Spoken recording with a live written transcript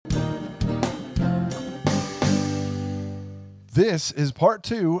This is part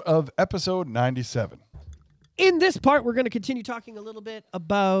 2 of episode 97. In this part, we're going to continue talking a little bit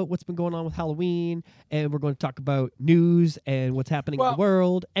about what's been going on with Halloween, and we're going to talk about news and what's happening in the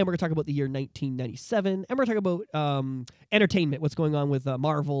world, and we're going to talk about the year 1997, and we're going to talk about entertainment, what's going on with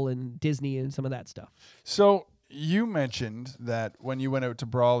Marvel and Disney and some of that stuff. So you mentioned that when you went out to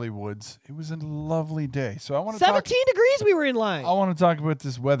Brawley Woods, it was a lovely day. So I want to 17 degrees we were in line. I want to talk about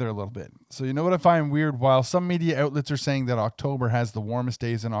this weather a little bit. So you know what I find weird? While some media outlets are saying that October has the warmest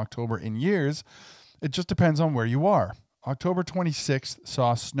days in October in years, it just depends on where you are. October 26th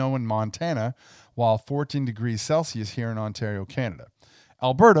saw snow in Montana, while 14 degrees Celsius here in Ontario, Canada.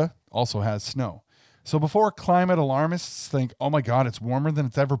 Alberta also has snow. So before climate alarmists think, oh my God, it's warmer than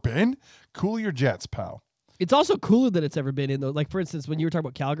it's ever been, cool your jets, pal. It's also cooler than it's ever been in, though. Like, for instance, when you were talking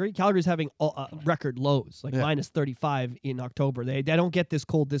about Calgary, Calgary's having record lows, like minus 35 in October. They don't get this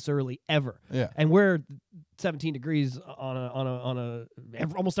cold this early ever. Yeah. And we're 17 degrees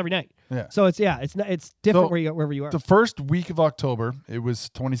almost every night. Yeah. So it's different wherever you are. The first week of October, it was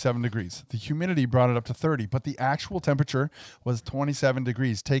 27 degrees. The humidity brought it up to 30, but the actual temperature was 27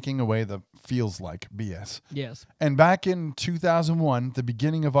 degrees, taking away the feels like BS. Yes. And back in 2001, the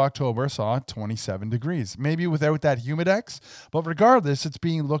beginning of October saw 27 degrees. Maybe without that humidex, but regardless, it's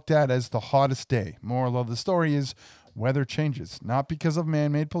being looked at as the hottest day. Moral of the story is weather changes, not because of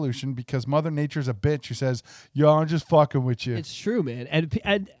man-made pollution, because Mother Nature's a bitch who says, yo, I'm just fucking with you. It's true, man.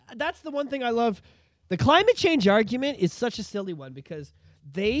 And that's the one thing I love. The climate change argument is such a silly one because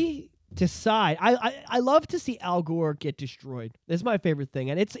they decide. I love to see Al Gore get destroyed. It's my favorite thing.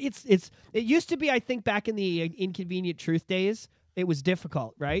 And it used to be, I think, back in the Inconvenient Truth days, it was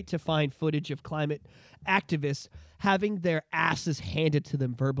difficult, right, to find footage of climate activists having their asses handed to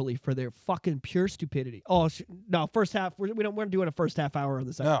them verbally for their fucking pure stupidity. Oh, no, first half, we're doing a first half hour on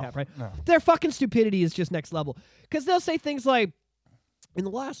the second half, right? No. Their fucking stupidity is just next level. Because they'll say things like, in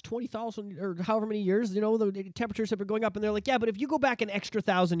the last 20,000 or however many years, the temperatures have been going up. And they're like, yeah, but if you go back an extra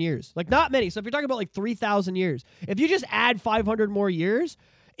 1,000 years, like not many. So if you're talking about like 3,000 years, if you just add 500 more years,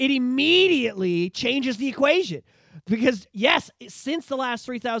 it immediately changes the equation. Because, yes, since the last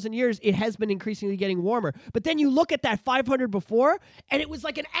 3,000 years, it has been increasingly getting warmer. But then you look at that 500 before, and it was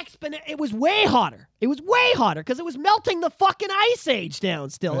like an exponent. It was way hotter. It was way hotter because it was melting the fucking ice age down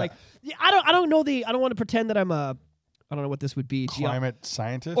still. Yeah. Like, I don't want to pretend that I'm I don't know what this would be. Climate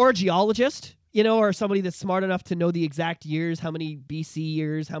scientist? Or a geologist, or somebody that's smart enough to know the exact years, how many BC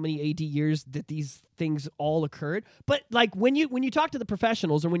years, how many AD years that these things all occurred. But like when you talk to the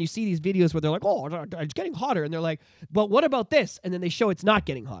professionals or when you see these videos where they're like, oh, it's getting hotter. And they're like, but what about this? And then they show it's not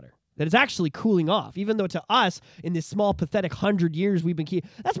getting hotter. That it's actually cooling off, even though to us, in this small, pathetic 100 years we've been keeping...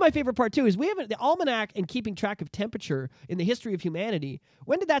 That's my favorite part, too, is we have the almanac and keeping track of temperature in the history of humanity.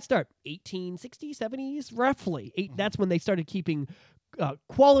 When did that start? 1860s, 70s? Roughly. That's when they started keeping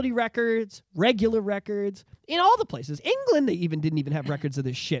quality records, regular records, in all the places. England, they didn't even have records of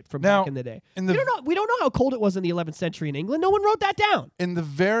this shit from back in the day. We don't know how cold it was in the 11th century in England. No one wrote that down. In the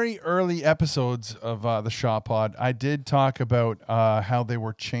very early episodes of the Shaw Pod, I did talk about how they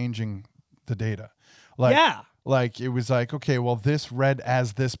were changing the data. Like it was like, okay, well, this read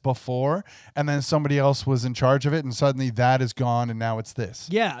as this before, and then somebody else was in charge of it, and suddenly that is gone, and now it's this.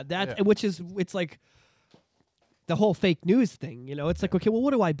 Which is, it's like the whole fake news thing, it's like, okay, well,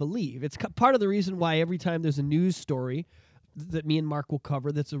 what do I believe? It's part of the reason why every time there's a news story that me and Mark will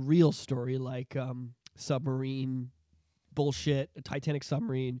cover that's a real story, like submarine bullshit, a Titanic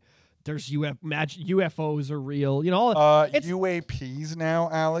submarine, there's UFOs are real, UAPs now,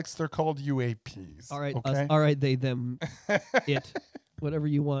 Alex, they're called UAPs. All right, okay? All right, they, them, it. Whatever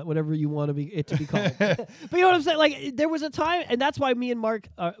you want it to be called. But you know what I'm saying? Like, there was a time, and that's why me and Mark,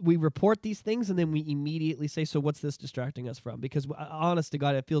 we report these things, and then we immediately say, so what's this distracting us from? Because, honest to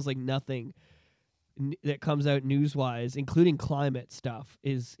God, it feels like nothing that comes out news-wise, including climate stuff,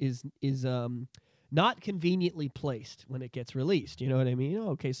 is not conveniently placed when it gets released. You know what I mean?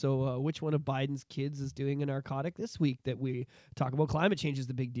 Okay, so which one of Biden's kids is doing a narcotic this week that we talk about? Climate change is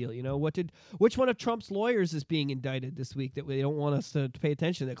the big deal. Which one of Trump's lawyers is being indicted this week that they don't want us to pay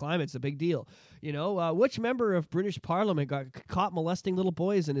attention, that climate's a big deal? Which member of British Parliament got caught molesting little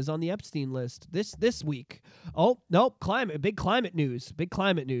boys and is on the Epstein list this week? Oh, no, big climate news.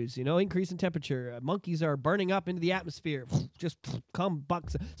 Increase in temperature. Monkeys are burning up into the atmosphere, just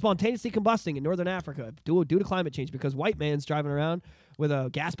spontaneously combusting in northern Africa due to climate change because white man's driving around with a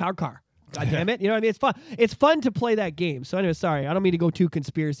gas-powered car. God damn it. You know what I mean? It's fun. It's fun to play that game. So anyway, sorry. I don't mean to go too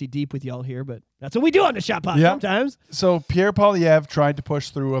conspiracy deep with y'all here, but that's what we do on the Shot Pod sometimes. So Pierre Poilievre tried to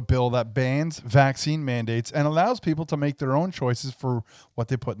push through a bill that bans vaccine mandates and allows people to make their own choices for what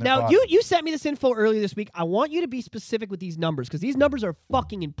they put in their body. Now, you sent me this info earlier this week. I want you to be specific with these numbers because these numbers are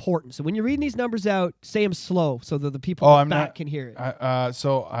fucking important. So when you're reading these numbers out, say them slow so that the people in the back can hear it.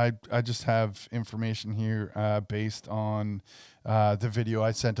 So I just have information here based on the video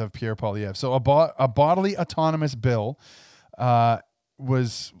I sent of Pierre Poilievre. So a bodily autonomous bill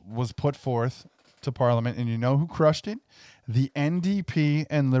was put forth to Parliament, and you know who crushed it? The NDP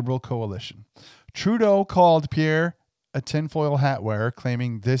and Liberal coalition. Trudeau called Pierre a tinfoil hat wearer,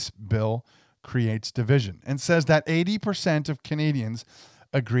 claiming this bill creates division, and says that 80% of Canadians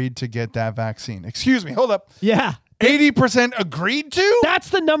agreed to get that vaccine. Excuse me, hold up. Yeah. 80% agreed to? That's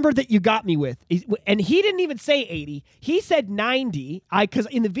the number that you got me with. And he didn't even say 80. He said 90. Because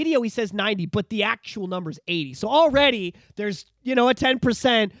in the video he says 90, but the actual number is 80. So already there's, a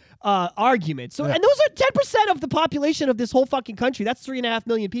 10% argument. So and those are 10% of the population of this whole fucking country. That's 3.5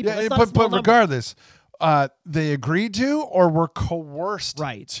 million people. Yeah, That's but regardless, they agreed to or were coerced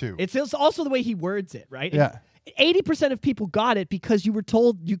to. It's also the way he words it, right? Yeah. 80% of people got it because you were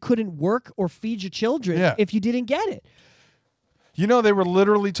told you couldn't work or feed your children if you didn't get it. They were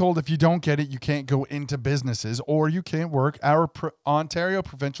literally told if you don't get it, you can't go into businesses or you can't work. Our Ontario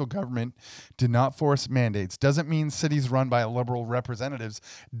provincial government did not force mandates. Doesn't mean cities run by Liberal representatives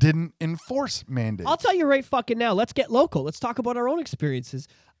didn't enforce mandates. I'll tell you right fucking now. Let's get local. Let's talk about our own experiences.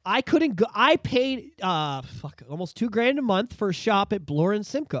 I couldn't go. I paid almost $2,000 a month for a shop at Bloor and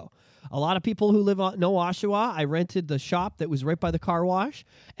Simcoe. A lot of people who live know Oshawa. I rented the shop that was right by the car wash.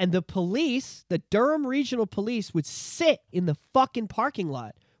 And the police, the Durham Regional Police, would sit in the fucking parking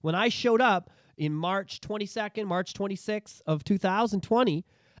lot when I showed up in March 22nd, March 26th of 2020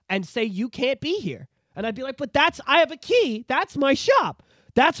 and say, you can't be here. And I'd be like, but I have a key. That's my shop.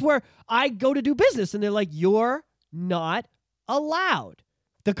 That's where I go to do business. And they're like, you're not allowed.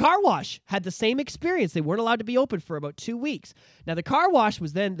 The car wash had the same experience. They weren't allowed to be open for about 2 weeks. Now, the car wash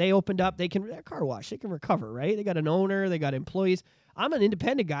was then, they opened up, they can recover, right? They got an owner, they got employees. I'm an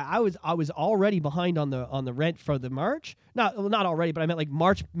independent guy. I was already behind on the rent for the March. Not already, but I meant like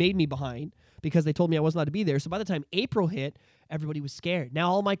March made me behind because they told me I wasn't allowed to be there. So by the time April hit, everybody was scared.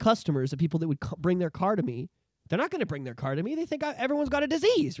 Now all my customers, the people that would bring their car to me, they're not going to bring their car to me. They think everyone's got a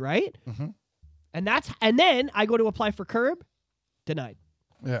disease, right? Mm-hmm. And then I go to apply for curb, denied.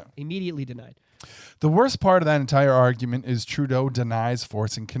 Yeah. Immediately denied. The worst part of that entire argument is Trudeau denies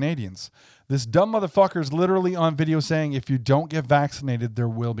forcing Canadians. This dumb motherfucker's literally on video saying if you don't get vaccinated, there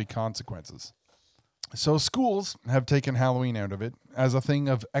will be consequences. So schools have taken Halloween out of it as a thing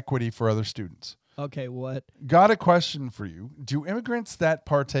of equity for other students. Okay, what? Got a question for you. Do immigrants that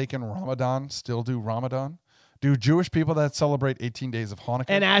partake in Ramadan still do Ramadan? Do Jewish people that celebrate 18 days of Hanukkah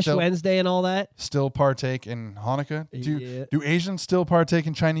and Ash Wednesday and all that still partake in Hanukkah? Do Asians still partake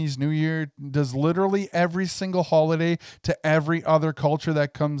in Chinese New Year? Does literally every single holiday to every other culture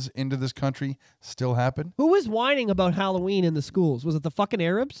that comes into this country still happen? Who was whining about Halloween in the schools? Was it the fucking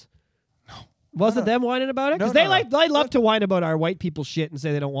Arabs? No. Was it them whining about it? Because they love to whine about our white people shit and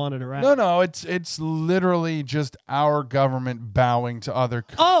say they don't want it around. No, it's literally just our government bowing to other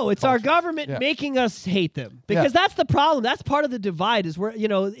it's cultures. Our government making us hate them. Because that's the problem. That's part of the divide is where,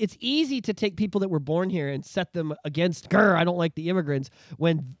 it's easy to take people that were born here and set them against, I don't like the immigrants,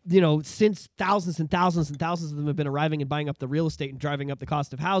 when, since thousands and thousands and thousands of them have been arriving and buying up the real estate and driving up the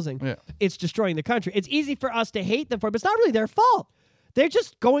cost of housing, it's destroying the country. It's easy for us to hate them for it, but it's not really their fault. They're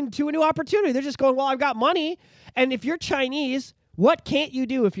just going to a new opportunity. They're just going, well, I've got money. And if you're Chinese, what can't you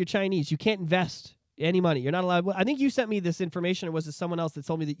do if you're Chinese? You can't invest any money. You're not allowed. I think you sent me this information, or was it someone else that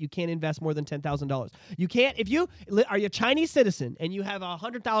told me that you can't invest more than $10,000? You can't, if you are a Chinese citizen and you have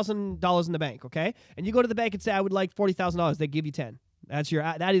 $100,000 in the bank, okay? And you go to the bank and say, I would like $40,000. They give you 10.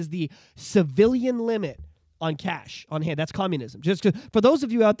 That is the civilian limit on cash on hand. That's communism. Just for those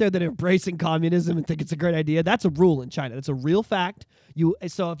of you out there that are embracing communism and think it's a great idea, that's a rule in China. That's a real fact.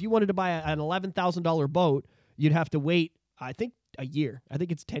 So if you wanted to buy an $11,000 boat, you'd have to wait, I think, a year. I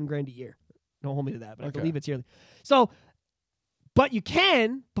think it's $10,000 a year. Don't hold me to that, but I believe it's yearly. So, but you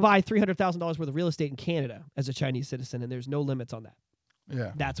can buy $300,000 worth of real estate in Canada as a Chinese citizen, and there's no limits on that.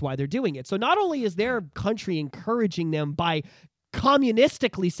 Yeah. That's why they're doing it. So not only is their country encouraging them by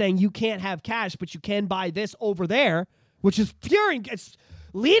communistically saying you can't have cash, but you can buy this over there, which is pure. It's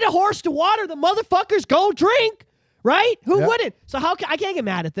lead a horse to water. The motherfuckers go drink, right? Who wouldn't? So I can't get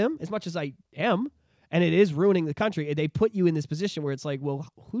mad at them as much as I am, and it is ruining the country. They put you in this position where it's like, well,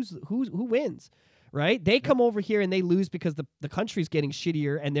 who wins, right? They come over here and they lose because the country's getting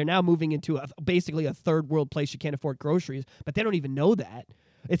shittier and they're now moving into basically a third world place you can't afford groceries, but they don't even know that.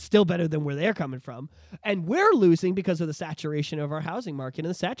 It's still better than where they're coming from. And we're losing because of the saturation of our housing market and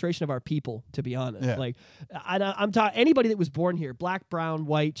the saturation of our people, to be honest. Yeah. Like, I'm talking anybody that was born here, black, brown,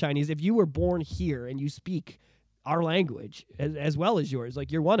 white, Chinese, if you were born here and you speak our language as well as yours,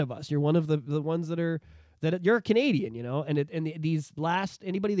 like you're one of us. You're one of the ones that you're a Canadian, you know, these last,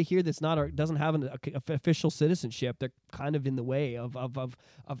 anybody that here that's not doesn't have an official citizenship, they're kind of in the way of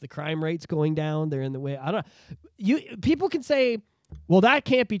the crime rates going down. They're in the way. I don't know. People can say, well, that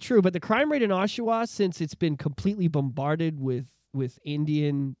can't be true, but the crime rate in Oshawa, since it's been completely bombarded with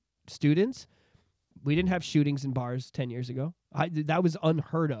Indian students, we didn't have shootings in bars 10 years ago. That was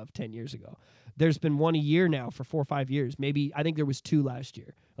unheard of 10 years ago. There's been one a year now for 4 or 5 years. Maybe, I think there was 2 last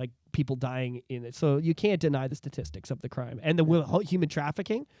year, like people dying in it. So you can't deny the statistics of the crime and the human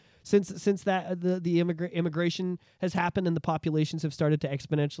trafficking. Since that the immigration has happened and the populations have started to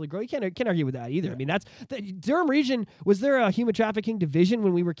exponentially grow, you can't argue with that either. Yeah. I mean, that's the Durham region. Was there a human trafficking division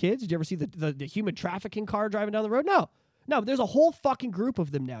when we were kids? Did you ever see the human trafficking car driving down the road? No, but there's a whole fucking group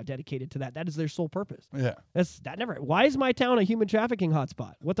of them now dedicated to that. That is their sole purpose. Yeah, Why is my town a human trafficking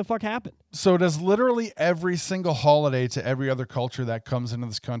hotspot? What the fuck happened? So does literally every single holiday to every other culture that comes into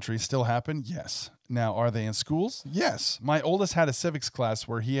this country still happen? Yes. Now, are they in schools? Yes. My oldest had a civics class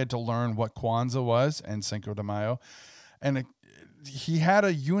where he had to learn what Kwanzaa was and Cinco de Mayo. And he had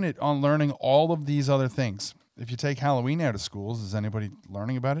a unit on learning all of these other things. If you take Halloween out of schools, is anybody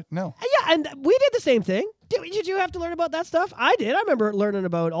learning about it? No. Yeah, and we did the same thing. Did you have to learn about that stuff? I did. I remember learning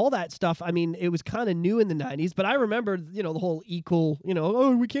about all that stuff. I mean, it was kind of new in the 90s, but I remember, the whole equal,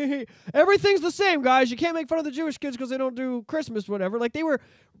 we can't hate. Everything's the same, guys. You can't make fun of the Jewish kids because they don't do Christmas, whatever. Like, they were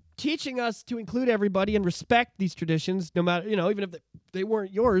teaching us to include everybody and respect these traditions, no matter, even if they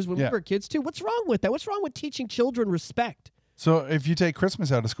weren't yours when we were kids too. What's wrong with that? What's wrong with teaching children respect? So if you take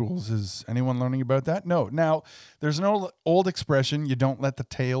Christmas out of schools, is anyone learning about that? No. Now, there's an old expression, you don't let the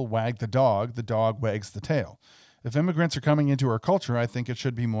tail wag the dog wags the tail. If immigrants are coming into our culture, I think it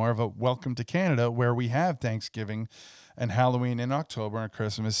should be more of a welcome to Canada, where we have Thanksgiving and Halloween in October and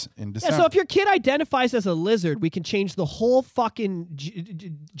Christmas in December. Yeah, so if your kid identifies as a lizard, we can change the whole fucking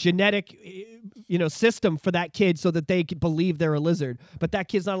genetic system for that kid so that they can believe they're a lizard. But that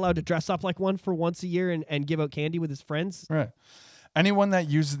kid's not allowed to dress up like one for once a year and give out candy with his friends. Right. Anyone that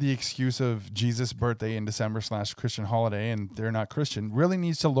uses the excuse of Jesus' birthday in December / Christian holiday and they're not Christian really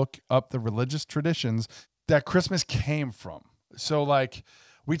needs to look up the religious traditions that Christmas came from. So, like,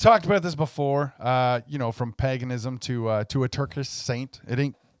 we talked about this before, from paganism to a Turkish saint. It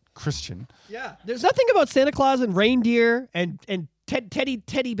ain't Christian. Yeah. There's nothing about Santa Claus and reindeer and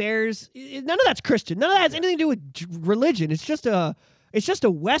teddy bears. None of that's Christian. None of that has anything to do with religion. It's just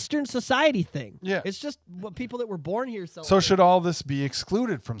a Western society thing. Yeah. It's just what people that were born here celebrate. So should all this be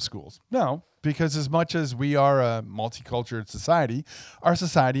excluded from schools? No, because as much as we are a multicultural society, our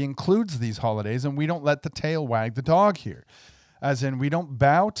society includes these holidays, and we don't let the tail wag the dog here. As in, we don't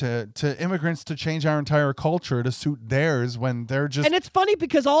bow to immigrants to change our entire culture to suit theirs when they're just... And it's funny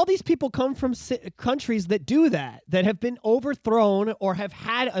because all these people come from countries that do that have been overthrown or have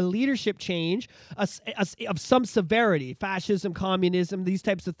had a leadership change of some severity, fascism, communism, these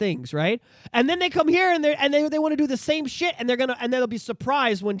types of things, right? And then they come here and they want to do the same shit, and they'll be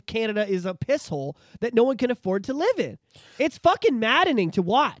surprised when Canada is a piss hole that no one can afford to live in. It's fucking maddening to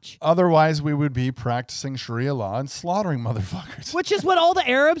watch. Otherwise, we would be practicing Sharia law and slaughtering motherfuckers. Which is what all the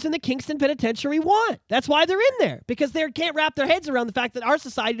Arabs in the Kingston Penitentiary want. That's why they're in there, because they can't wrap their heads around the fact that our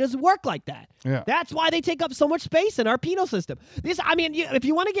society doesn't work like that. Yeah. That's why they take up so much space in our penal system. If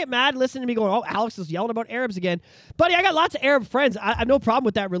you want to get mad, listen to me going, oh, Alex is yelling about Arabs again. Buddy, I got lots of Arab friends. I have no problem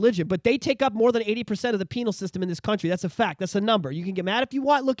with that religion, but they take up more than 80% of the penal system in this country. That's a fact. That's a number. You can get mad if you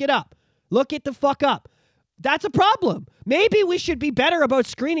want. Look it up. Look it the fuck up. That's a problem. Maybe we should be better about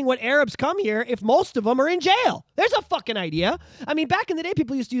screening when Arabs come here if most of them are in jail. There's a fucking idea. I mean, back in the day,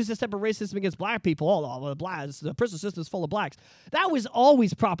 people used to use this type of racism against black people. The prison system is full of blacks. That was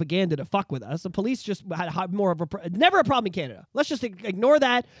always propaganda to fuck with us. The police just had more of never a problem in Canada. Let's just ignore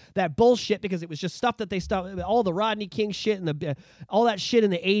that bullshit, because it was just stuff that they stopped. All the Rodney King shit and all that shit in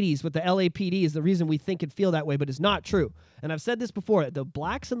the 80s with the LAPD is the reason we think and feel that way, but it's not true. And I've said this before, the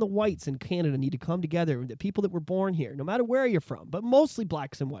blacks and the whites in Canada need to come together. people that were born here, no matter where you're from, but mostly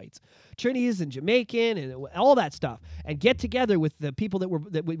blacks and whites, Trinis and Jamaican and all that stuff, and get together with the people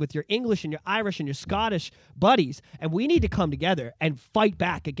with your English and your Irish and your Scottish buddies, and we need to come together and fight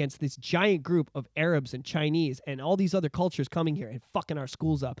back against this giant group of Arabs and Chinese and all these other cultures coming here and fucking our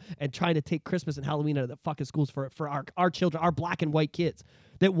schools up and trying to take Christmas and Halloween out of the fucking schools for our children, our black and white kids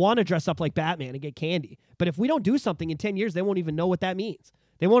that want to dress up like Batman and get candy. But if we don't do something in 10 years, they won't even know what that means.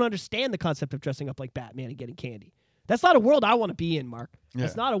 They won't understand the concept of dressing up like Batman and getting candy. That's not a world I want to be in, Mark. Yeah.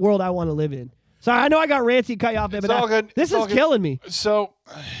 That's not a world I want to live in. Sorry, I know I got ranty, cut you off, it's all good. This is killing me. So,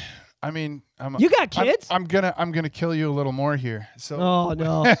 I mean, you got kids? I'm gonna kill you a little more here. So, oh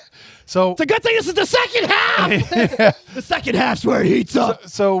no. So it's a good thing this is the second half. Yeah. The second half's where it heats up.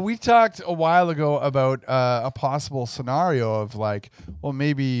 So we talked a while ago about a possible scenario of like, well,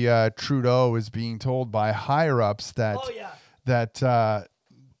 maybe Trudeau is being told by higher ups that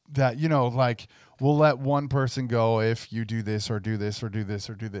that you know, like, we'll let one person go if you do this or do this or do this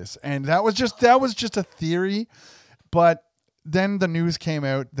or do this, and that was just a theory, but. Then the news came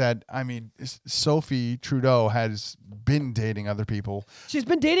out that, I mean, Sophie Trudeau has been dating other people. She's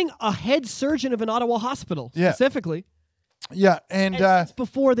been dating a head surgeon of an Ottawa hospital, specifically. Yeah, and since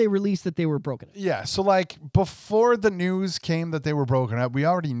before they released that they were broken up. Yeah, so like before the news came that they were broken up, we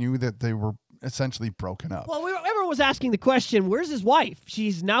already knew that they were essentially broken up. Well, everyone was asking the question, where's his wife?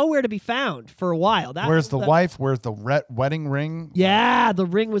 She's nowhere to be found for a while. Where's the wife? Where's the wedding ring? Yeah, the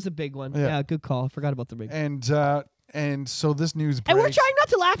ring was a big one. Yeah, good call. I forgot about the ring. And so this news breaks. And we're trying not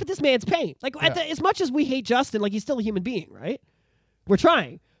to laugh at this man's pain. Like, as much as we hate Justin, like, he's still a human being, right? We're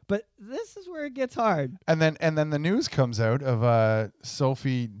trying. But this is where it gets hard. And then the news comes out of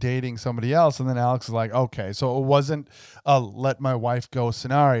Sophie dating somebody else, and then Alex is like, okay, so it wasn't a let my wife go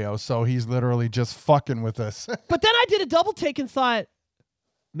scenario, so he's literally just fucking with us. But then I did a double take and thought,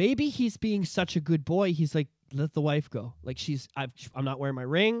 maybe he's being such a good boy. He's like, let the wife go. Like, I'm not wearing my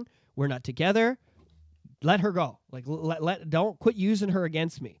ring. We're not together. Let her go. Like, don't quit using her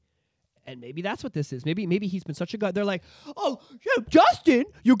against me. And maybe that's what this is. Maybe he's been such a guy. They're like, oh, yeah, Justin,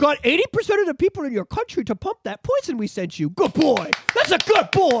 you got 80% of the people in your country to pump that poison we sent you. Good boy. That's a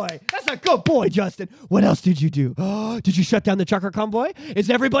good boy. That's a good boy, Justin. What else did you do? Did you shut down the trucker convoy? Is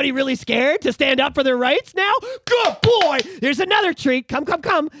everybody really scared to stand up for their rights now? Good boy. Here's another treat.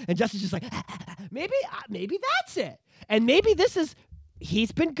 Come. And Justin's just like, maybe that's it. And maybe this is...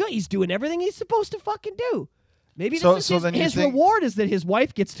 He's been good. He's doing everything he's supposed to fucking do. Maybe his reward is that his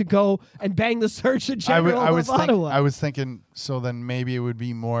wife gets to go and bang the Surgeon General of Ottawa. I was thinking, so then maybe it would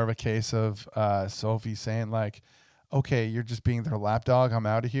be more of a case of Sophie saying like, okay, you're just being their lapdog. I'm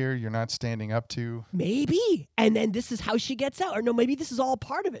out of here. You're not standing up to... Maybe. And then this is how she gets out. Or no, maybe this is all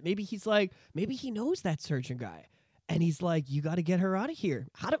part of it. Maybe he's like, maybe he knows that surgeon guy. And he's like, you got to get her out of here.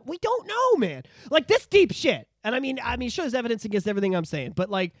 We don't know, man. Like, this deep shit. And I mean, sure, there's evidence against everything I'm saying, but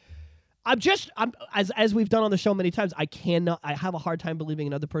like, as we've done on the show many times, I have a hard time believing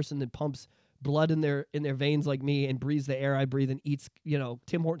another person that pumps blood in their veins like me and breathes the air I breathe and eats,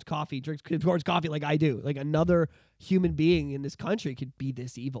 Tim Hortons coffee, drinks Tim Hortons coffee like I do. Like, another human being in this country could be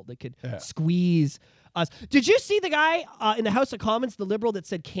this evil, that could squeeze us. Did you see the guy in the House of Commons, the Liberal, that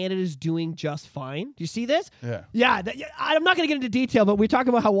said Canada's doing just fine? Do you see this? Yeah. Yeah. I'm not going to get into detail, but we talk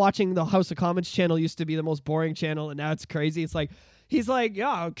about how watching the House of Commons channel used to be the most boring channel, and now it's crazy. It's like, he's like,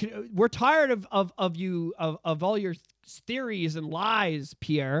 yeah, we're tired of all your theories and lies,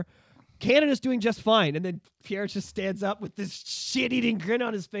 Pierre. Canada's doing just fine. And then Pierre just stands up with this shit-eating grin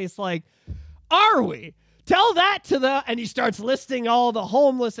on his face like, are we? Tell that to and he starts listing all the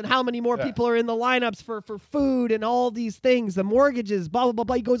homeless and how many more people are in the lineups for food and all these things, the mortgages, blah, blah, blah,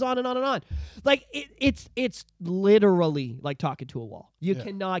 blah. He goes on and on and on. Like, it's literally like talking to a wall. You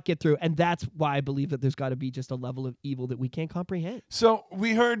cannot get through. And that's why I believe that there's got to be just a level of evil that we can't comprehend. So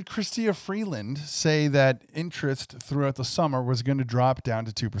we heard Chrystia Freeland say that interest throughout the summer was going to drop down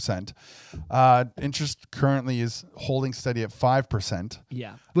to 2%. Interest currently is holding steady at 5%.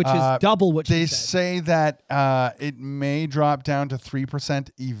 Yeah, which is double what they said. say that it may drop down to 3%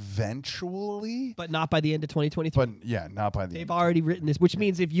 eventually, but not by the end of 2023. But not by the end. They've already written this, which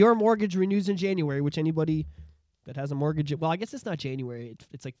means if your mortgage renews in January, which anybody that has a mortgage, well, I guess it's not January.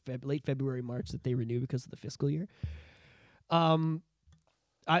 It's like late February, March that they renew because of the fiscal year.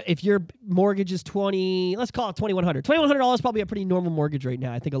 If your mortgage is let's call it $2,100. $2,100 is probably a pretty normal mortgage right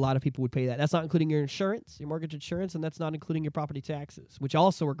now. I think a lot of people would pay that. That's not including your insurance, your mortgage insurance, and that's not including your property taxes, which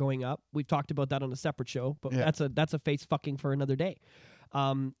also are going up. We've talked about that on a separate show, but that's a face fucking for another day.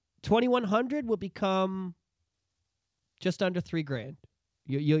 $2,100 will become just under $3,000.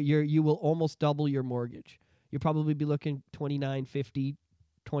 You will almost double your mortgage. You'll probably be looking $2,950,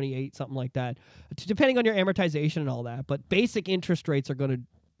 28, something like that, depending on your amortization and all that. But basic interest rates are going to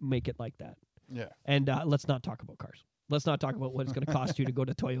make it like that. Yeah. And let's not talk about cars. Let's not talk about what it's going to cost you to go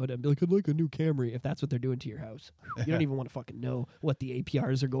to Toyota and be like, I'd like a new Camry, if that's what they're doing to your house. You don't even want to fucking know what the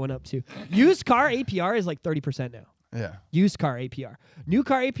APRs are going up to. Used car APR is like 30% now. Yeah. Used car APR. New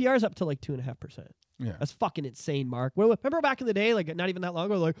car APR is up to like 2.5%. Yeah. That's fucking insane, Mark. Well, remember back in the day, like not even that long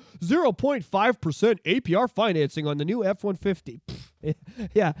ago, like 0.5% APR financing on the new F-150.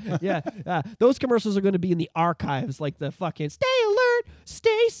 Yeah. Those commercials are going to be in the archives, like the fucking stay alert,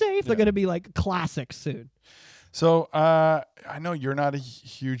 stay safe. They're going to be like classics soon. So I know you're not a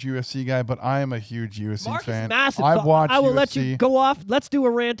huge UFC guy, but I am a huge UFC Mark fan. Is massive. I watch I will UFC. let you go off. Let's do a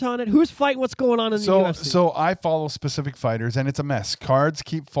rant on it. Who's fighting? What's going on in the UFC? So I follow specific fighters, and it's a mess. Cards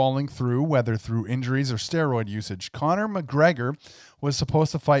keep falling through, whether through injuries or steroid usage. Conor McGregor was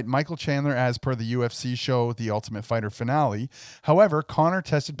supposed to fight Michael Chandler as per the UFC show The Ultimate Fighter finale. However, Conor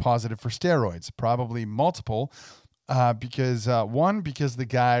tested positive for steroids, probably multiple. Because the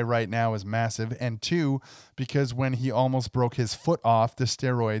guy right now is massive, and 2, because when he almost broke his foot off, the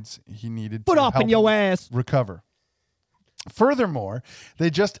steroids he needed Foot to up help in your him ass. recover. Furthermore, they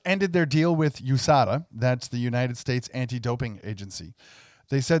just ended their deal with USADA, that's the United States Anti-Doping Agency.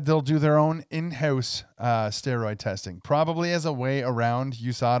 They said they'll do their own in-house steroid testing, probably as a way around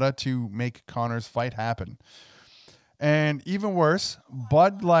USADA to make Conor's fight happen. And even worse,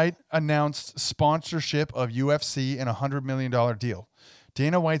 Bud Light announced sponsorship of UFC in a $100 million deal.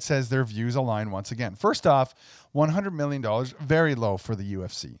 Dana White says their views align once again. First off, $100 million, very low for the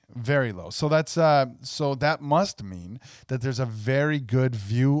UFC, very low. So that's so that must mean that there's a very good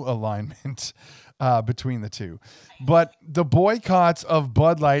view alignment between the two. But the boycotts of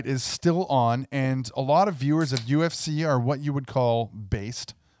Bud Light is still on, and a lot of viewers of UFC are what you would call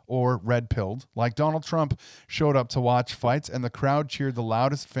based or red-pilled. Like Donald Trump showed up to watch fights, and the crowd cheered the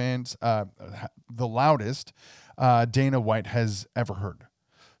loudest Dana White has ever heard.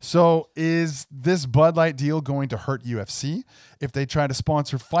 So is this Bud Light deal going to hurt UFC? If they try to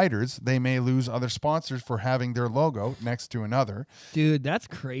sponsor fighters, they may lose other sponsors for having their logo next to another. Dude, that's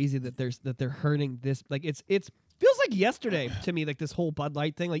crazy that they're hurting this. Like it's feels like yesterday to me, like this whole Bud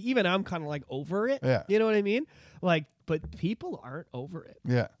Light thing. Like even I'm kind of like over it. Yeah. You know what I mean? Like, but people aren't over it.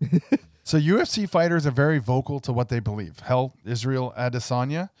 Yeah. So UFC fighters are very vocal to what they believe. Hell, Israel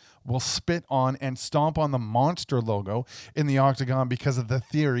Adesanya will spit on and stomp on the monster logo in the octagon because of the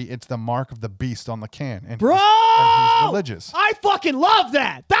theory it's the mark of the beast on the can. And Bro! he's religious. I fucking love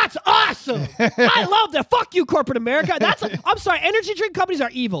that. That's awesome. I love that. Fuck you, corporate America. I'm sorry. Energy drink companies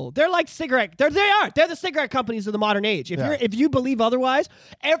are evil. They're like cigarette. They're the cigarette companies of the modern age. If you believe otherwise,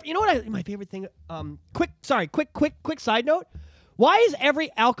 you know what? My favorite thing. Quick side note. Why is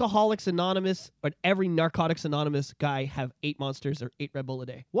every Alcoholics Anonymous or every Narcotics Anonymous guy have 8 Monsters or 8 Red Bull a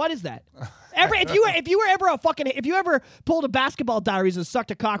day? What is that? If you ever pulled a Basketball Diaries and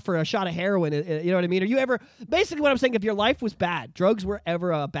sucked a cock for a shot of heroin, you know what I mean? Or you ever, basically what I'm saying, if your life was bad, drugs were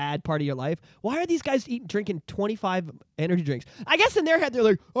ever a bad part of your life, why are these guys drinking 25 energy drinks? I guess in their head they're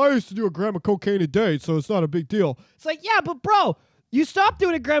like, I used to do a gram of cocaine a day, so it's not a big deal. It's like, yeah, but bro, you stopped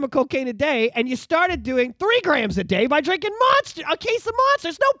doing a gram of cocaine a day, and you started doing 3 grams a day by drinking a case of Monster.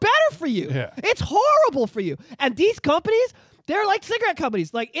 It's no better for you. Yeah. It's horrible for you. And these companies, they're like cigarette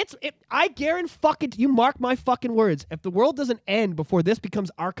companies. Like I guarantee you mark my fucking words. If the world doesn't end before this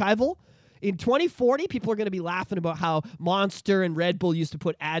becomes archival, in 2040, people are going to be laughing about how Monster and Red Bull used to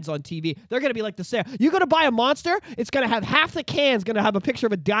put ads on TV. They're going to be like the same. You're going to buy a Monster, it's going to have half the cans going to have a picture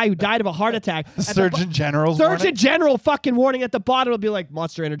of a guy who died of a heart attack. Surgeon General fucking warning at the bottom will be like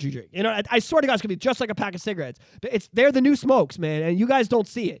Monster energy drink. You know, I swear to God, it's going to be just like a pack of cigarettes. But they're the new smokes, man, and you guys don't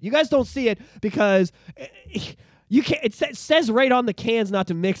see it. You guys don't see it because you can't. It says right on the cans not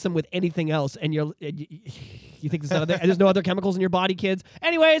to mix them with anything else, and you think there's no other chemicals in your body, kids.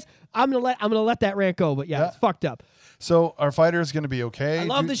 Anyways, I'm gonna let that rant go. But yeah, it's fucked up. So our fighter is going to be okay. I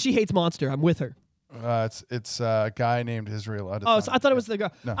love that she hates Monster. I'm with her. It's a guy named Israel Adesanya. Oh, so I thought it was the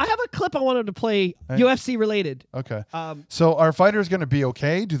girl. No. I have a clip I wanted to play, UFC related. Okay. So our fighter is going to be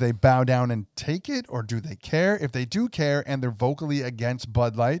okay. Do they bow down and take it, or do they care? If they do care and they're vocally against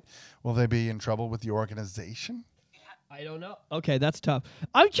Bud Light, will they be in trouble with the organization? I don't know. Okay, that's tough.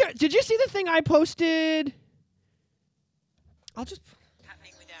 I'm curious. Did you see the thing I posted?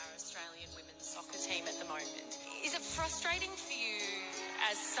 Happening with our Australian women's soccer team at the moment. Is it frustrating for you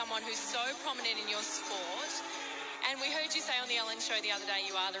as someone who's so prominent in your sport? And we heard you say on the Ellen show the other day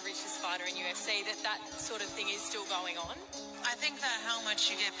you are the richest fighter in UFC, that sort of thing is still going on? I think that how much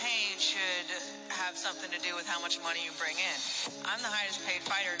you get paid should have something to do with how much money you bring in. I'm the highest paid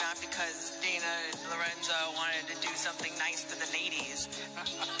fighter, not because Dana Lorenzo wanted to do something nice to the ladies.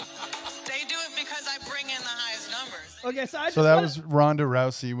 Okay, so So that was Ronda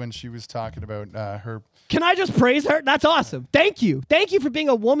Rousey when she was talking about her. Can I just praise her? That's awesome. Thank you. Thank you for being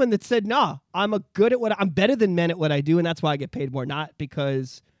a woman that said, "Nah, I'm I'm better than men at what I do, and that's why I get paid more, not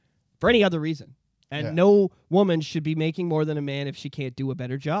because for any other reason." And no woman should be making more than a man if she can't do a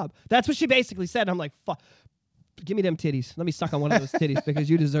better job. That's what she basically said. I'm like, fuck. Give me them titties. Let me suck on one of those titties because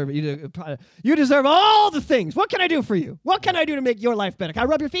you deserve it. You deserve all the things. What can I do for you? What can I do to make your life better? Can I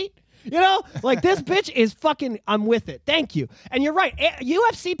rub your feet? You know, like this bitch is fucking, I'm with it. Thank you. And you're right.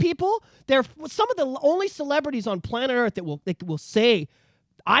 UFC people, they're some of the only celebrities on planet Earth that will say,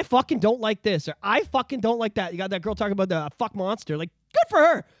 I fucking don't like this or I fucking don't like that. You got that girl talking about the fuck monster. Like, good for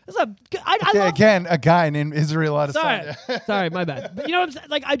her. Again, a guy named Israel Adesanya. Sorry, my bad. But you know what I'm saying?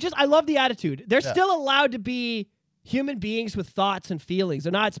 Like, I love the attitude. They're still allowed to be human beings with thoughts and feelings.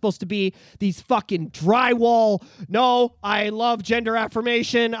 They're not supposed to be these fucking drywall. No, I love gender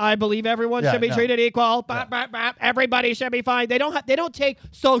affirmation. I believe everyone should be treated equal. Everybody should be fine. They don't take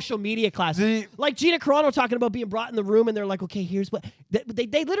social media classes. Like Gina Carano talking about being brought in the room and they're like, okay, here's what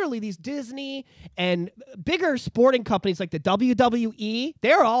they literally, these Disney and bigger sporting companies like the WWE,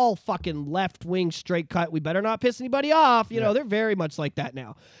 they're all fucking left wing straight cut. We better not piss anybody off. You know, they're very much like that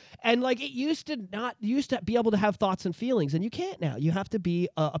now. And like it used to be able to have thoughts and feelings, and you can't now. You have to be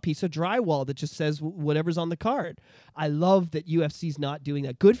a piece of drywall that just says whatever's on the card. I love that UFC's not doing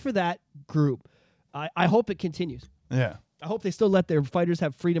that. Good for that group. I hope it continues. Yeah. I hope they still let their fighters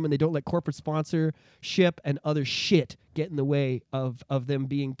have freedom and they don't let corporate sponsorship and other shit get in the way of them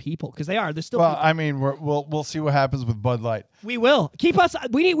being people, because they are. They're still. Well, people. I mean, we'll see what happens with Bud Light. We will keep us.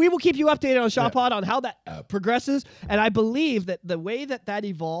 We will keep you updated on ShawPod on how that progresses, and I believe that the way that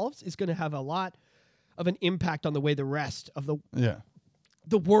evolves is going to have a lot of an impact on the way the rest of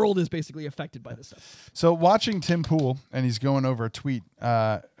the world is basically affected by this stuff. So watching Tim Pool, and he's going over a tweet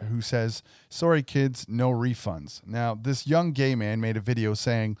who says, sorry, kids, no refunds. Now, this young gay man made a video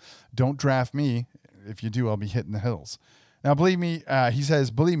saying, don't draft me. If you do, I'll be hitting the hills. Now, believe me, he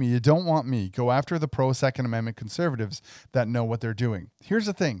says, believe me, you don't want me. Go after the pro-Second Amendment conservatives that know what they're doing. Here's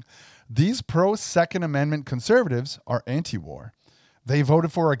the thing. These pro-Second Amendment conservatives are anti-war. They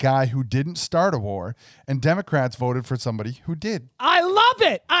voted for a guy who didn't start a war, and Democrats voted for somebody who did. I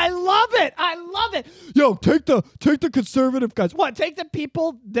love it. I love it. I love it. Yo, take the conservative guys. What? Take the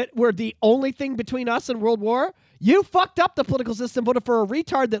people that were the only thing between us and World War? You fucked up the political system, voted for a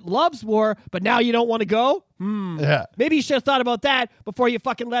retard that loves war, but now you don't want to go? Yeah. Maybe you should have thought about that before you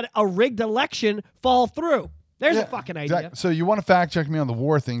fucking let a rigged election fall through. There's a fucking idea. Exactly. So you want to fact check me on the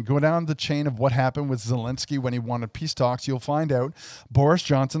war thing, go down the chain of what happened with Zelensky when he wanted peace talks. You'll find out Boris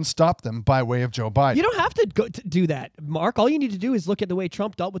Johnson stopped them by way of Joe Biden. You don't have to go to do that, Mark. All you need to do is look at the way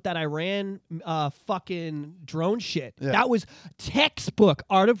Trump dealt with that Iran fucking drone shit. Yeah. That was textbook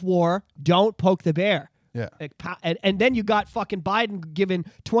art of war. Don't poke the bear. Yeah. And then you got fucking Biden giving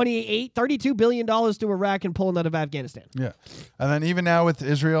 $32 billion to Iraq and pulling out of Afghanistan. Yeah. And then even now with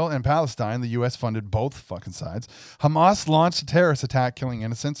Israel and Palestine, the U.S. funded both fucking sides. Hamas launched a terrorist attack killing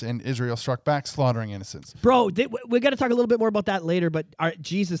innocents, and Israel struck back slaughtering innocents. Bro, we got to talk a little bit more about that later, but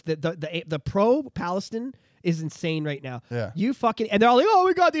Jesus, the pro-Palestine is insane right now. Yeah. You fucking, and they're all like, oh,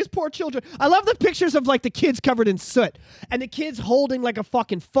 we got these poor children. I love the pictures of like the kids covered in soot and the kids holding like a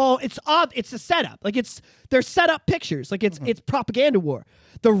fucking phone. It's a setup. Like they're set up pictures. Like it's propaganda war.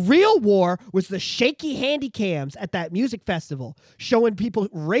 The real war was the shaky handy cams at that music festival showing people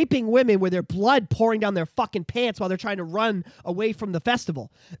raping women with their blood pouring down their fucking pants while they're trying to run away from the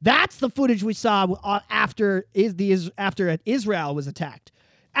festival. That's the footage we saw after Israel was attacked.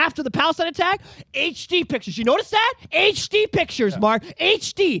 After the Palestine attack, HD pictures. You notice that? HD pictures, Mark.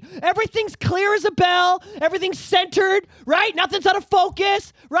 HD. Everything's clear as a bell. Everything's centered, right? Nothing's out of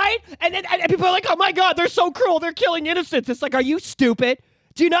focus, right? And people are like, oh my God, they're so cruel. They're killing innocents. It's like, are you stupid?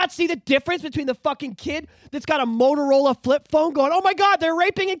 Do you not see the difference between the fucking kid that's got a Motorola flip phone going, oh my God, they're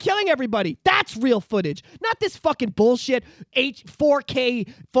raping and killing everybody? That's real footage. Not this fucking bullshit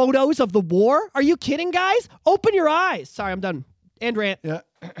 4K photos of the war. Are you kidding, guys? Open your eyes. Sorry, I'm done. And rant. Yeah.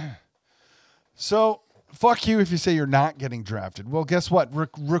 So, fuck you if you say you're not getting drafted. Well, guess what?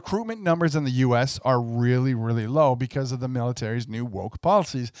 Recruitment numbers in the U.S. are really, really low because of the military's new woke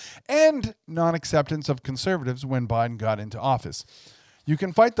policies and non-acceptance of conservatives when Biden got into office. You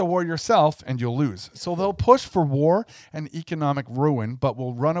can fight the war yourself and you'll lose. So they'll push for war and economic ruin, but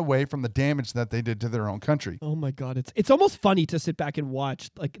will run away from the damage that they did to their own country. Oh my God. It's almost funny to sit back and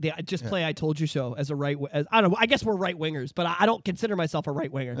watch. Like they just play I Told You So as a I don't know. I guess we're right wingers, but I don't consider myself a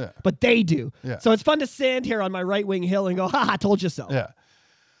right winger. Yeah. But they do. Yeah. So it's fun to stand here on my right wing hill and go, ha, I told you so. Yeah.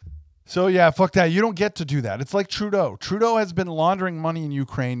 So, yeah, fuck that. You don't get to do that. It's like Trudeau. Trudeau has been laundering money in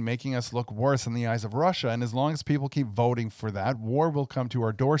Ukraine, making us look worse in the eyes of Russia. And as long as people keep voting for that, war will come to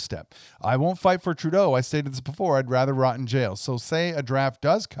our doorstep. I won't fight for Trudeau. I stated this before. I'd rather rot in jail. So say a draft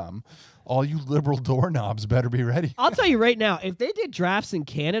does come, all you liberal doorknobs better be ready. I'll tell you right now, if they did drafts in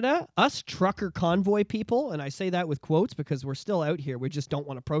Canada, us trucker convoy people, and I say that with quotes because we're still out here, we just don't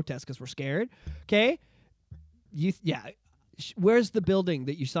want to protest because we're scared, okay? Where's the building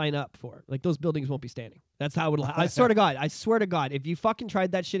that you sign up for? Like, those buildings won't be standing. That's how it'll I swear to God, if you fucking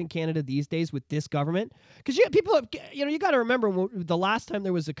tried that shit in Canada these days with this government, because you got to remember the last time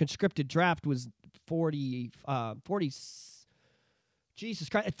there was a conscripted draft was 40 Jesus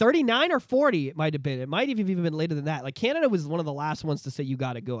Christ, 39 or 40 it might have been. It might have even been later than that. Like, Canada was one of the last ones to say you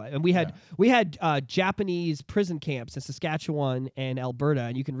got to go. And we had Japanese prison camps in Saskatchewan and Alberta,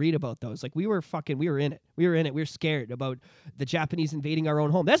 and you can read about those. Like, we were in it. We were scared about the Japanese invading our own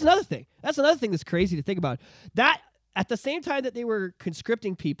home. That's another thing. That's crazy to think about. That at the same time that they were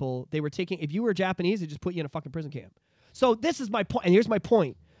conscripting people, they were taking, if you were Japanese, they just put you in a fucking prison camp. So this is my point, and here's my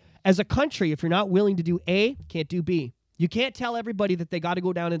point. As a country, if you're not willing to do A, can't do B. You can't tell everybody that they got to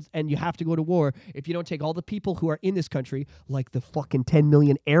go down and you have to go to war if you don't take all the people who are in this country, like the fucking 10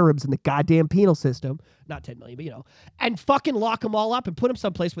 million Arabs in the goddamn penal system, not 10 million, but and fucking lock them all up and put them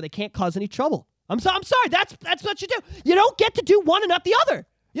someplace where they can't cause any trouble. I'm sorry, that's what you do. You don't get to do one and not the other.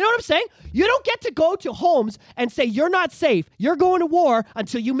 You know what I'm saying? You don't get to go to homes and say you're not safe. You're going to war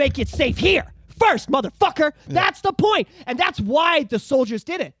until you make it safe here first, motherfucker. Yeah. That's the point. And that's why the soldiers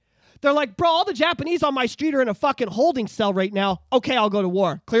did it. They're like, bro, all the Japanese on my street are in a fucking holding cell right now. Okay, I'll go to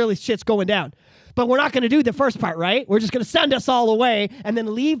war. Clearly shit's going down. But we're not going to do the first part, right? We're just going to send us all away and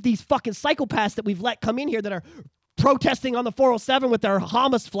then leave these fucking psychopaths that we've let come in here that are protesting on the 407 with their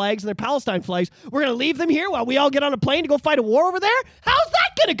Hamas flags and their Palestine flags. We're going to leave them here while we all get on a plane to go fight a war over there? How's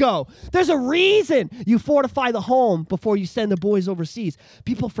that going to go? There's a reason you fortify the home before you send the boys overseas.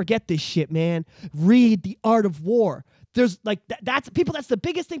 People forget this shit, man. Read The Art of War. There's like that's the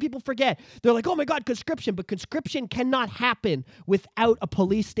biggest thing people forget. They're like, oh my God, conscription, but conscription cannot happen without a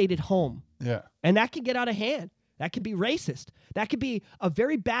police state at home. Yeah. And that can get out of hand. That could be racist. That could be a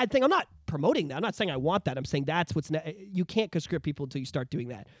very bad thing. I'm not promoting that. I'm not saying I want that. I'm saying that's you can't conscript people until you start doing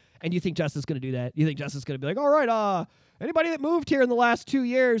that. And you think Justice is going to do that? You think Justice is going to be like, all right, anybody that moved here in the last 2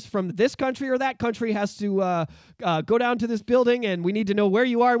 years from this country or that country has to go down to this building, and we need to know where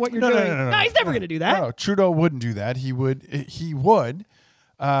you are and what you're doing. No, he's never going to do that. No, Trudeau wouldn't do that. He would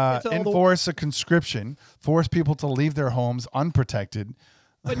enforce a conscription, force people to leave their homes unprotected.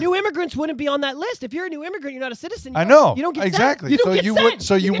 But new immigrants wouldn't be on that list. If you're a new immigrant, you're not a citizen. I know. You don't get exactly. Sent. You don't get sent.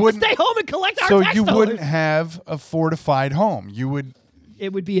 So you wouldn't stay home and collect our tax tax you dollars. Wouldn't have a fortified home. You would.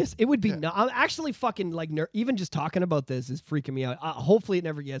 It would be. I'm actually fucking like even just talking about this is freaking me out. Hopefully, it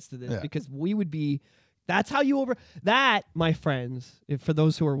never gets to this because we would be. That's how you that, my friends. For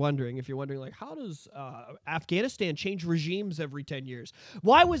those who are wondering, if you're wondering, like, how does Afghanistan change regimes every 10 years?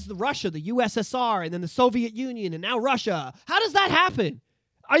 Why was Russia the USSR and then the Soviet Union and now Russia? How does that happen?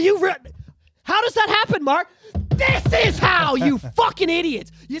 How does that happen, Mark? This is how, you fucking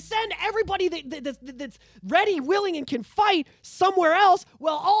idiots. You send everybody that's ready, willing, and can fight somewhere else.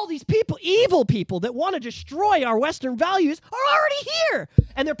 Well, all these people, evil people that want to destroy our Western values are already here.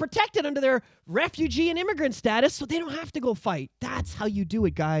 And they're protected under their refugee and immigrant status, so they don't have to go fight. That's how you do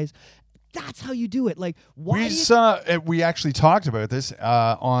it, guys. That's how you do it. Like, why we actually talked about this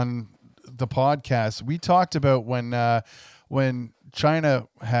on the podcast. We talked about when China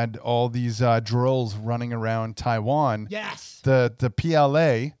had all these drills running around Taiwan. Yes. The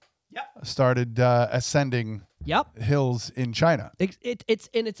PLA started ascending hills in China.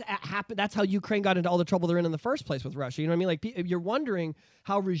 It's happened. That's how Ukraine got into all the trouble they're in the first place with Russia. You know what I mean? Like, you're wondering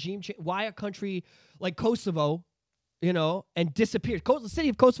how why a country like Kosovo, and disappeared. The city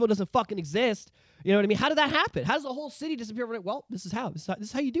of Kosovo doesn't fucking exist. You know what I mean? How did that happen? How does the whole city disappear overnight? Well, this is how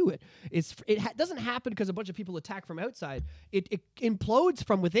you do it. It doesn't happen because a bunch of people attack from outside. It implodes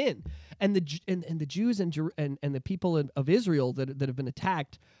from within. And the Jews and the people of Israel that have been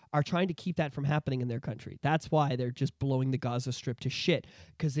attacked are trying to keep that from happening in their country. That's why they're just blowing the Gaza Strip to shit,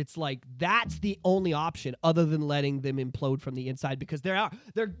 because it's like that's the only option other than letting them implode from the inside, because they're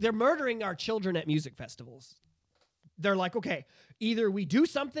murdering our children at music festivals. They're like, okay, either we do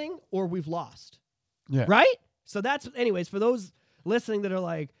something or we've lost. Yeah. Right? So that's, anyways, for those listening that are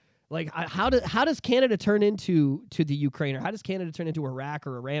like how does Canada turn into the Ukraine, or how does Canada turn into Iraq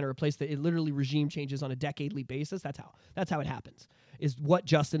or Iran, or a place that it literally regime changes on a decadely basis? That's how it happens. Is what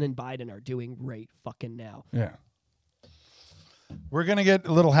Justin and Biden are doing right fucking now. Yeah. We're going to get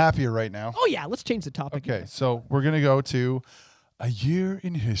a little happier right now. Oh yeah, let's change the topic. Okay, so we're going to go to A year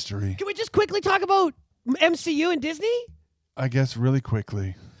in history. Can we just quickly talk about MCU and Disney? I guess really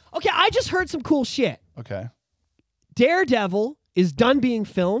quickly. Okay, I just heard some cool shit. Okay. Daredevil is done being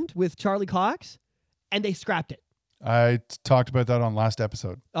filmed with Charlie Cox, and they scrapped it. I talked about that on last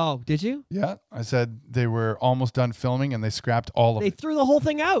episode. Oh, did you? Yeah. I said they were almost done filming and they scrapped all of They it. threw the whole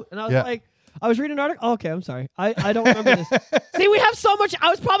thing out. And I was Yeah. like, I was reading an article. Oh, okay, I'm sorry. I don't remember this. See, we have so much. I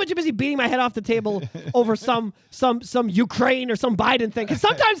was probably too busy beating my head off the table over some Ukraine or some Biden thing. Because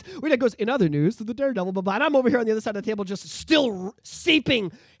sometimes when it goes, in other news, the Daredevil, blah, blah, and I'm over here on the other side of the table just still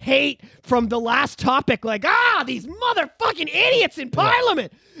seeping hate from the last topic. Like, these motherfucking idiots in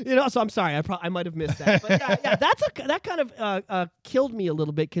Parliament. You know, so I'm sorry. I might have missed that. But yeah, that kind of killed me a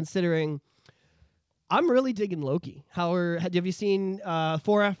little bit considering I'm really digging Loki. Have you seen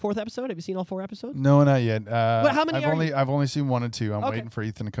fourth episode? Have you seen all 4 episodes? No, not yet. How many I've only seen 1 and 2. I'm Okay. waiting for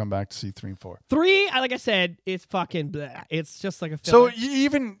Ethan to come back to see 3 and 4. 3, like I said, it's fucking blah. It's just like a So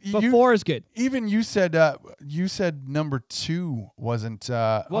filler. But 4 is good. Even you said number 2 wasn't.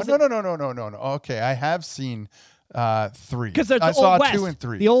 No. Okay, I have seen 3 Because there's I the saw Old West. 2 and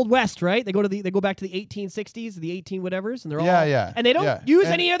 3. The Old West, right? They go back to the 1860s, the 18 whatevers, and they're all and they don't yeah. use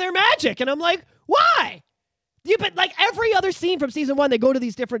And- any of their magic. And I'm like, why? But like every other scene from season 1, they go to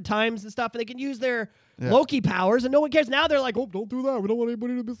these different times and stuff, and they can use their Loki powers, and no one cares. Now they're like, oh, don't do that. We don't want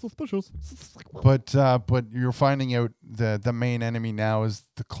anybody to be suspicious. It's like, well, But you're finding out the main enemy now is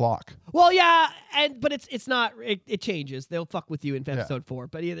the clock. well, yeah, but it's not. It changes. They'll fuck with you in episode 4,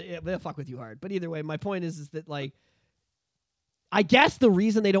 but they'll fuck with you hard. But either way, my point is that like, I guess the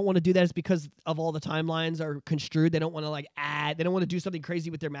reason they don't want to do that is because of all the timelines are construed. They don't want to like add. They don't want to do something crazy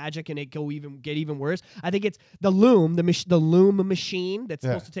with their magic and it get even worse. I think it's the loom, the loom machine that's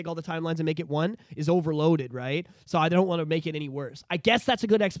supposed to take all the timelines and make it one is overloaded, right? So I don't want to make it any worse. I guess that's a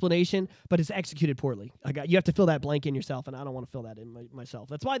good explanation, but it's executed poorly. You have to fill that blank in yourself, and I don't want to fill that in myself.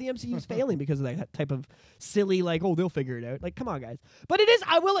 That's why the MCU is failing, because of that type of silly like, oh, they'll figure it out. Like, come on, guys. But it is.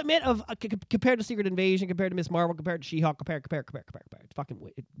 I will admit, compared to Secret Invasion, compared to Miss Marvel, compared to She-Hulk, compare. It's fucking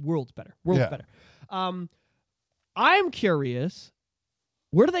world's better. Better. I'm curious,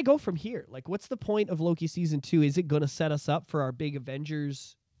 where do they go from here? Like, what's the point of Loki season 2? Is it going to set us up for our big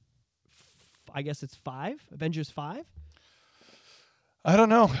Avengers? I guess it's 5. Avengers 5. I don't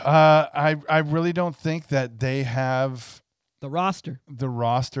know. I really don't think that they have the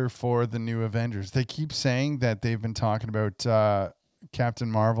roster for the new Avengers. They keep saying that they've been talking about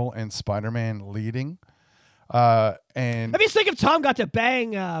Captain Marvel and Spider-Man leading. And I'd be sick if Tom got to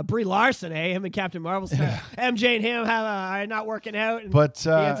bang Brie Larson, Him and Captain Marvel. MJ and him are not working out, and but he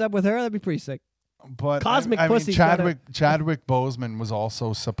ends up with her. That'd be pretty sick. But Cosmic I mean, Pussy's Chadwick Boseman was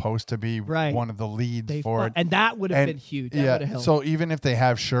also supposed to be one of the leads for it, and that would have been huge. That would have helped. So even if they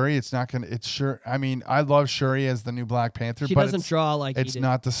have Shuri, it's not gonna. It's sure. I mean, I love Shuri as the new Black Panther, She but doesn't draw like it's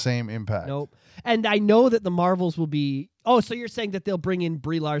not the same impact. Nope. And I know that the Marvels will be. Oh, so you're saying that they'll bring in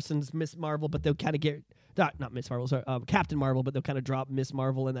Brie Larson's Miss Marvel, but they'll kind of get. Not Miss Marvel, sorry, Captain Marvel, but they'll kind of drop Miss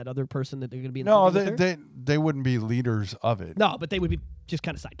Marvel and that other person that they're going to be in the movie with her? they wouldn't be leaders of it. No, but they would be just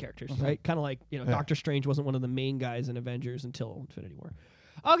kind of side characters, right? Kind of like, Doctor Strange wasn't one of the main guys in Avengers until Infinity War.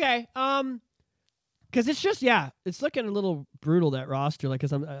 Okay, because it's just, it's looking a little brutal, that roster, like,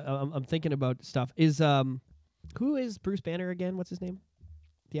 because I'm thinking about stuff. Who is Bruce Banner again? What's his name?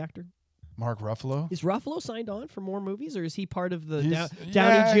 The actor? Mark Ruffalo? Is Ruffalo signed on for more movies, or is he part of the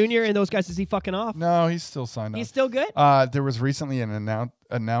Downey Jr. and those guys? Is he fucking off? No, he's still signed on. He's still good? There was recently an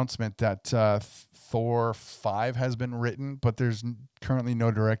announcement that Thor 5 has been written, but there's currently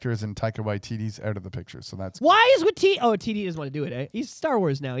no directors, and Taika Waititi's out of the picture. So that's why is TD doesn't want to do it. He's Star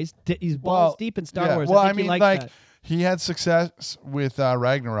Wars now. He's balls deep in Star Wars. Well, I mean, like he had success with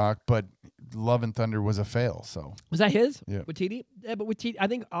Ragnarok, but Love and Thunder was a fail. So was that his? Yeah. With TD? Yeah, but with TD, I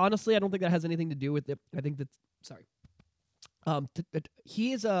think honestly, I don't think that has anything to do with it. I think that's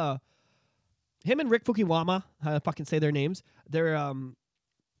he is him and Rick Fukuwama. How to fucking say their names? They're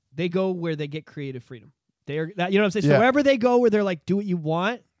they go where they get creative freedom. They're you know what I'm saying. Yeah. So wherever they go, where they're like, do what you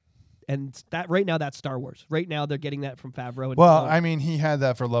want. And that right now, that's Star Wars. Right now, they're getting that from Favreau. Well, I mean, he had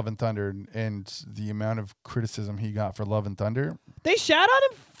that for Love and Thunder, and the amount of criticism he got for Love and Thunder. They shat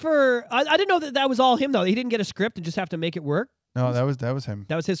on him for. I didn't know that was all him though. He didn't get a script and just have to make it work. No, that was him.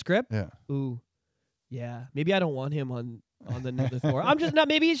 That was his script. Yeah. Ooh, yeah. Maybe I don't want him on the Thor. I'm just not.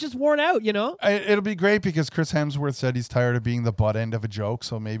 Maybe he's just worn out. You know. It'll be great because Chris Hemsworth said he's tired of being the butt end of a joke,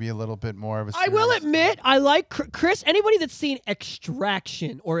 so maybe a little bit more of a. I will admit, I like Chris. Anybody that's seen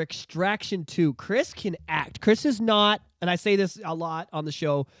Extraction or Extraction 2, Chris can act. Chris is not, and I say this a lot on the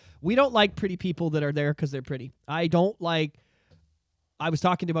show. We don't like pretty people that are there because they're pretty. I don't like. I was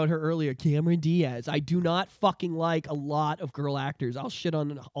talking about her earlier, Cameron Diaz. I do not fucking like a lot of girl actors. I'll shit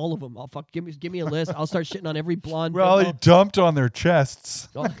on all of them. Give me a list. I'll start shitting on every blonde. Well, he dumped on their chests.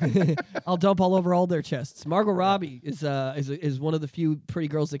 I'll dump all over all their chests. Margot Robbie is one of the few pretty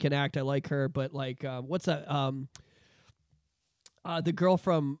girls that can act. I like her, but like, what's that? The girl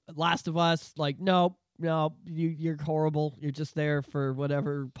from Last of Us. Like, no, you're horrible. You're just there for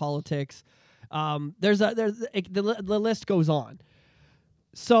whatever politics. The list goes on.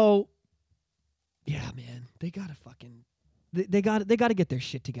 So, yeah, man, they gotta fucking, they gotta get their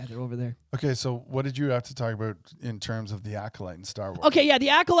shit together over there. Okay, so what did you have to talk about in terms of the Acolyte in Star Wars? Okay, yeah, the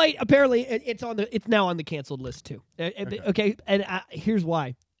Acolyte apparently it's now on the canceled list too. Okay, and here's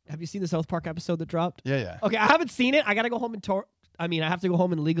why. Have you seen the South Park episode that dropped? Yeah. Okay, I haven't seen it. I gotta go home and I have to go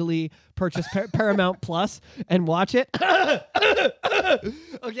home and legally purchase Paramount Plus and watch it.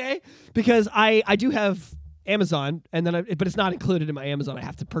 Okay, because I do have Amazon, and then but it's not included in my Amazon. I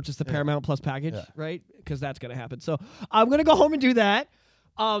have to purchase the Paramount Plus package, right? Because that's going to happen. So I'm going to go home and do that.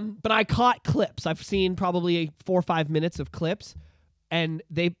 But I caught clips. I've seen probably 4 or 5 minutes of clips, and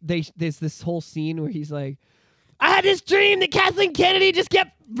there's this whole scene where he's like, I had this dream that Kathleen Kennedy just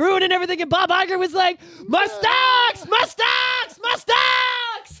kept ruining everything, and Bob Iger was like, Mustangs!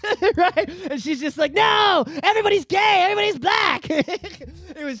 Right? And she's just like, no, everybody's gay, everybody's black.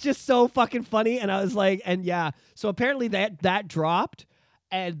 It was just so fucking funny, and I was like, and yeah. So apparently that dropped,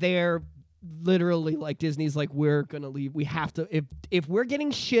 and they're literally like, Disney's like, we're gonna leave. We have to, if we're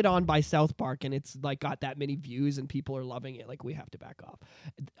getting shit on by South Park and it's like got that many views and people are loving it, like we have to back off.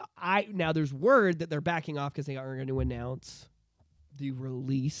 Now there's word that they're backing off because they are going to announce the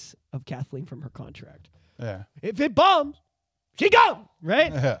release of Kathleen from her contract. Yeah. If it bombs, she gone,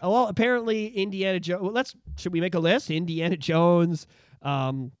 right? Yeah. Well, apparently Indiana Jones. Should we make a list? Indiana Jones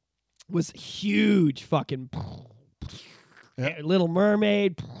was huge. Fucking Little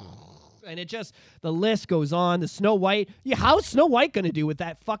Mermaid. And the list goes on. The Snow White. Yeah, how's Snow White gonna do with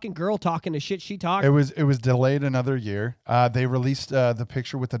that fucking girl talking the shit she talked? It was delayed another year. They released the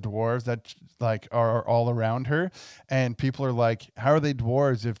picture with the dwarves that like are all around her, and people are like, "How are they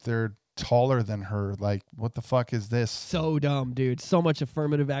dwarves if they're taller than her? Like, what the fuck is this?" So dumb, dude. So much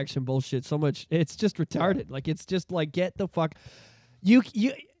affirmative action bullshit. So much. It's just retarded. Like, it's just like, get the fuck. I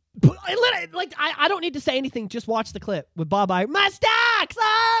don't need to say anything. Just watch the clip with Bob Iger. My stocks!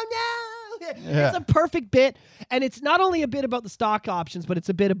 Oh no! Yeah. It's a perfect bit, and it's not only a bit about the stock options, but it's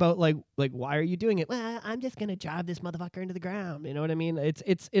a bit about like why are you doing it? Well, I'm just gonna drive this motherfucker into the ground. You know what I mean?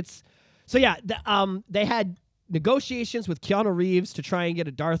 It's so yeah. They had negotiations with Keanu Reeves to try and get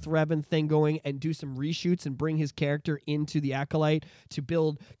a Darth Revan thing going and do some reshoots and bring his character into the Acolyte to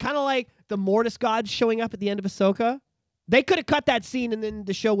build kind of like the Mortis gods showing up at the end of Ahsoka. They could have cut that scene and then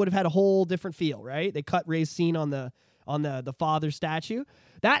the show would have had a whole different feel, right? They cut Rey's scene on the father statue.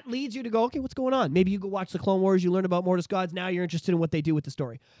 That leads you to go, okay, what's going on? Maybe you go watch the Clone Wars, you learn about Mortis gods, now you're interested in what they do with the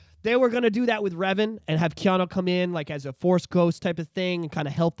story. They were going to do that with Revan and have Keanu come in like as a Force ghost type of thing and kind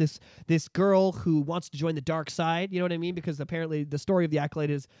of help this girl who wants to join the dark side, you know what I mean? Because apparently the story of the Acolyte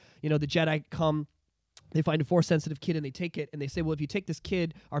is, the Jedi come, they find a Force-sensitive kid and they take it and they say, well, if you take this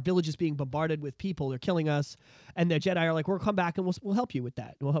kid, our village is being bombarded with people. They're killing us. And the Jedi are like, we'll come back and we'll help you with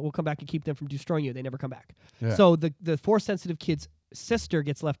that. We'll come back and keep them from destroying you. They never come back. Yeah. So the Force-sensitive kid's sister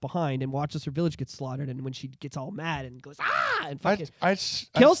gets left behind and watches her village get slaughtered. And when she gets all mad and goes, and fucking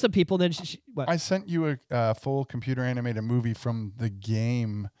kills some people, then what? I sent you a full computer animated movie from the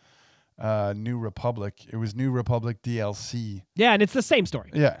game New Republic. It was New Republic DLC. Yeah, and it's the same story.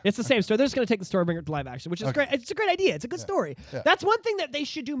 Yeah. It's the same story. They're just going to take the story and bring it to live action, which is great. It's a great idea. It's a good story. Yeah. That's one thing that they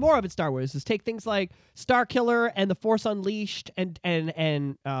should do more of at Star Wars is take things like Starkiller and the Force Unleashed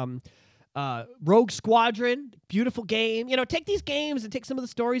and Rogue Squadron, beautiful game. Take these games and take some of the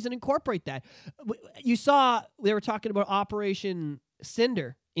stories and incorporate that. You saw they were talking about Operation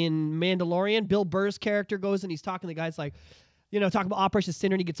Cinder in Mandalorian. Bill Burr's character goes and he's talking to the guys like, talking about Operation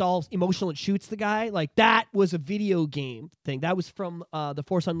Cinder, and he gets all emotional and shoots the guy. Like, that was a video game thing. That was from The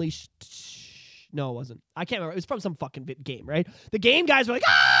Force Unleashed. No, it wasn't. I can't remember. It was from some fucking game, right? The game guys were like,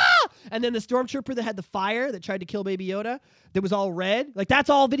 ah! And then the stormtrooper that had the fire that tried to kill Baby Yoda, that was all red. Like, that's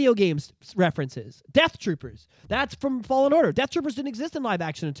all video games references. Death Troopers. That's from Fallen Order. Death Troopers didn't exist in live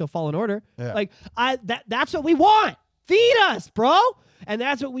action until Fallen Order. Yeah. Like, that's what we want. Feed us, bro. And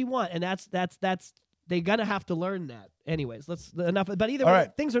that's what we want. And that's they're gonna have to learn that. Anyways, enough. But either way,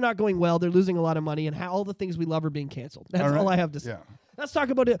 things are not going well. They're losing a lot of money, and all the things we love are being canceled. That's all I have to say. Yeah. Let's talk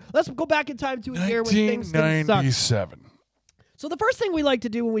about it. Let's go back in time to a year when things didn't suck. 1997. So the first thing we like to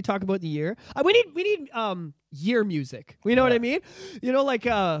do when we talk about the year, we need year music. You know what I mean?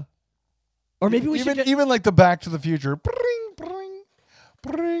 Or maybe we should even like the Back to the Future. Bring.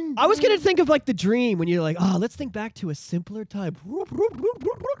 Bring. I was going to think of like the dream when you're like, oh, let's think back to a simpler time.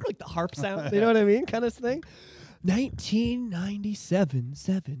 Like the harp sound, you know what I mean? Kind of thing. 1997,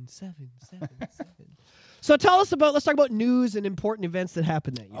 7. So let's talk about news and important events that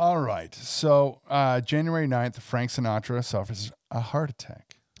happened that year. All right. So January 9th, Frank Sinatra suffers a heart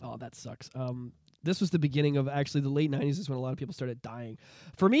attack. Oh, that sucks. This was the beginning of actually the late 90s is when a lot of people started dying.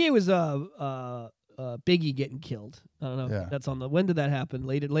 For me, it was Biggie getting killed. I don't know. Yeah. That's on the. When did that happen?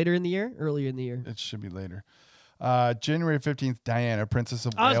 Later in the year? Earlier in the year? It should be later. January 15th, Diana, Princess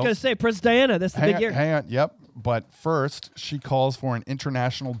of Wales. I was going to say Princess Diana. That's the big year. Hang on. Yep. But first, she calls for an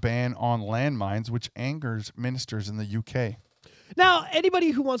international ban on landmines, which angers ministers in the UK. Now,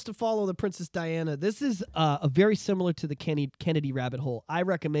 anybody who wants to follow the Princess Diana, this is a very similar to the Kennedy rabbit hole. I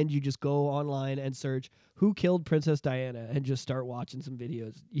recommend you just go online and search who killed Princess Diana and just start watching some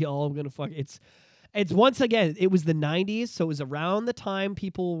videos. Y'all gonna fuck. It's once again, it was the 90s, so it was around the time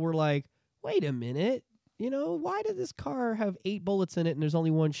people were like, wait a minute. You know, why did this car have 8 bullets in it and there's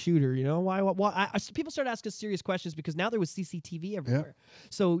only one shooter? You know, why people started asking serious questions because now there was CCTV everywhere. Yeah.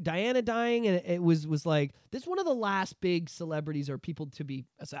 So Diana dying, and it was like, this is one of the last big celebrities or people to be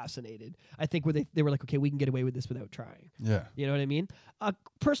assassinated, I think, where they were like, okay, we can get away with this without trying. Yeah. You know what I mean? A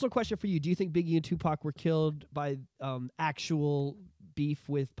personal question for you. Do you think Biggie and Tupac were killed by actual beef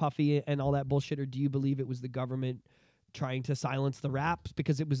with Puffy and all that bullshit, or do you believe it was the government trying to silence the raps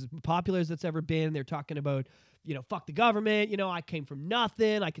because it was popular as it's ever been? They're talking about, you know, fuck the government. You know, I came from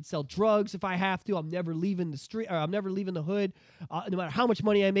nothing. I could sell drugs if I have to. I'm never leaving the street, or I'm never leaving the hood, no matter how much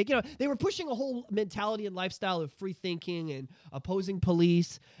money I make. You know, they were pushing a whole mentality and lifestyle of free thinking and opposing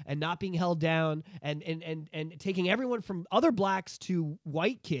police and not being held down and taking everyone from other blacks to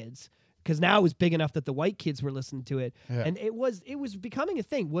white kids. Because now it was big enough that the white kids were listening to it. Yeah. And it was becoming a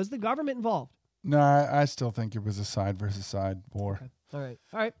thing. Was the government involved? No, I still think it was a side versus side war. Okay.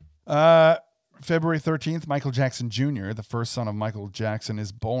 All right. February 13th, Michael Jackson Jr., the first son of Michael Jackson,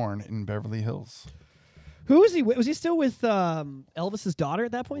 is born in Beverly Hills. Who was he? Was he still with Elvis's daughter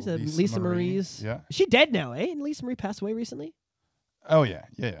at that point? Lisa Marie's? Yeah. Is she dead now, eh? And Lisa Marie passed away recently? Oh, yeah.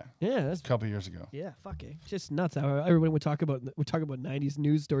 Yeah, that's a couple years ago. Yeah, fuck it. Just nuts how everyone would talk about 90s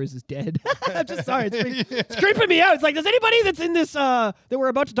news stories is dead. I'm just sorry. It's creeping me out. It's like, does anybody that's in this that we're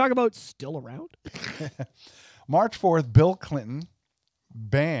about to talk about still around? March 4th, Bill Clinton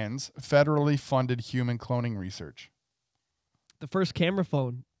bans federally funded human cloning research. The first camera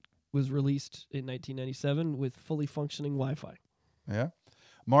phone was released in 1997 with fully functioning Wi-Fi. Yeah.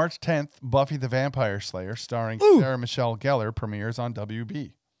 March 10th, Buffy the Vampire Slayer, starring Sarah Michelle Gellar, premieres on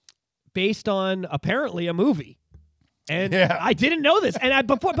WB. Based on, apparently, a movie. And I didn't know this. And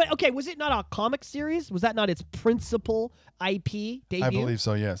but okay, was it not a comic series? Was that not its principal IP debut? I believe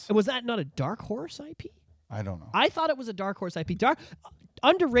so, yes. And was that not a Dark Horse IP? I don't know. I thought it was a Dark Horse IP.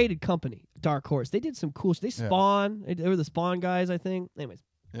 Underrated company, Dark Horse. They did some cool. They Spawn. They were the Spawn guys, I think. Anyways.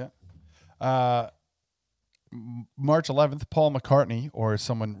 Yeah. March 11th, Paul McCartney, or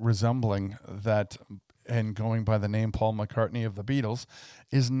someone resembling that and going by the name Paul McCartney of the Beatles,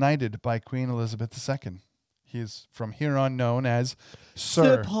 is knighted by Queen Elizabeth II. He is from here on known as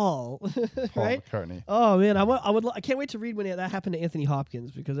Sir Paul. Paul right? McCartney. Oh man, I can't wait to read when that happened to Anthony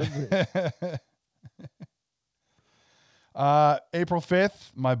Hopkins because April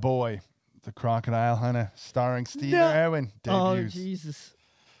 5th, my boy, The Crocodile Hunter, starring Steve Irwin, debuts. Oh Jesus.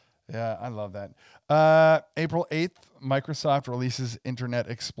 Yeah, I love that. April 8th, Microsoft releases Internet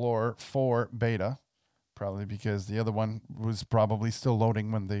Explorer 4 beta, probably because the other one was probably still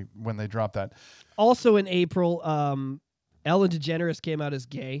loading when they dropped that. Also in April, Ellen DeGeneres came out as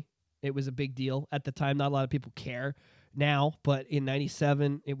gay. It was a big deal at the time. Not a lot of people care now, but in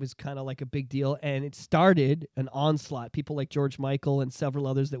 97, it was kind of like a big deal, and it started an onslaught. People like George Michael and several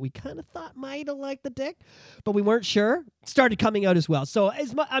others that we kind of thought might have liked the dick, but we weren't sure, started coming out as well. So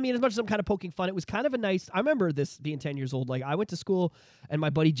as much as I'm kind of poking fun, it was kind of a nice, I remember this being 10 years old. Like, I went to school, and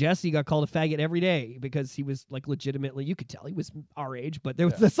my buddy Jesse got called a faggot every day because he was like legitimately, you could tell he was our age, but there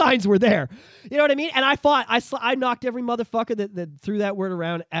was, the signs were there. You know what I mean? And I fought. I knocked every motherfucker that threw that word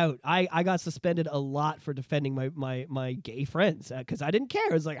around out. I got suspended a lot for defending my gay friends because I didn't care.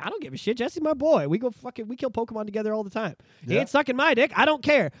 I was like, I don't give a shit. Jesse's my boy. We kill Pokemon together all the time. He ain't sucking my dick. I don't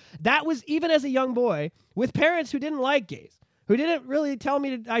care. That was even as a young boy with parents who didn't like gays, who didn't really tell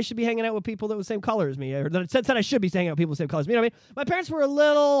me that I should be hanging out with people that were the same color as me, or that said I should be hanging out with people the same color as me. You know what I mean? My parents were a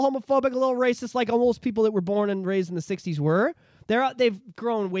little homophobic, a little racist, like almost people that were born and raised in the 60s were. They've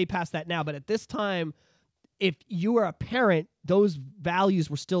grown way past that now, but at this time, if you were a parent, those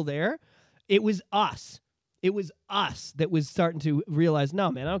values were still there. It was us. It was us that was starting to realize,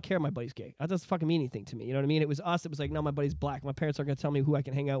 no, man, I don't care if my buddy's gay. That doesn't fucking mean anything to me. You know what I mean? It was us that was like, no, my buddy's black. My parents aren't going to tell me who I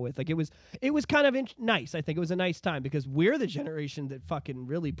can hang out with. Like, it was kind of nice. I think it was a nice time because we're the generation that fucking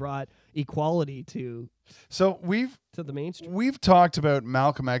really brought equality to the mainstream. We've talked about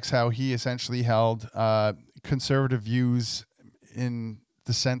Malcolm X, how he essentially held conservative views in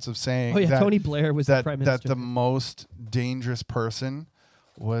the sense of saying Tony Blair was the prime minister. That the most dangerous person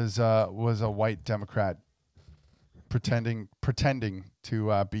was a white Democrat pretending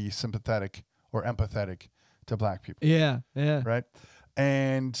to be sympathetic or empathetic to black people. Yeah. Right?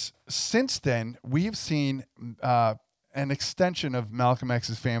 And since then, we've seen an extension of Malcolm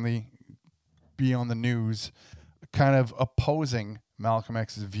X's family be on the news kind of opposing Malcolm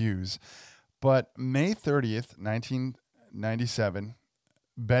X's views. But May 30th, 1997,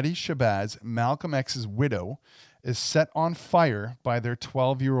 Betty Shabazz, Malcolm X's widow, is set on fire by their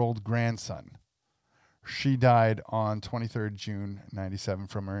 12-year-old grandson. She died on 23rd June 97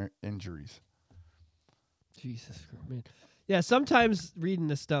 from her injuries. Jesus, man. Yeah, sometimes reading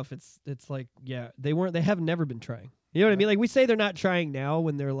this stuff, it's like, yeah, they have never been trying. You know what I mean? Like, we say they're not trying now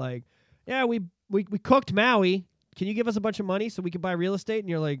when they're like, yeah, we cooked Maui. Can you give us a bunch of money so we can buy real estate? And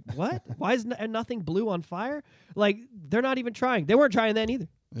you're like, what? Why is nothing blue on fire? Like, they're not even trying. They weren't trying then either.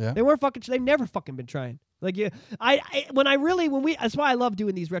 Yeah. They've never fucking been trying. Like, that's why I love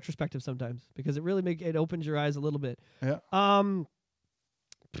doing these retrospectives sometimes, because it really it opens your eyes a little bit. Yeah.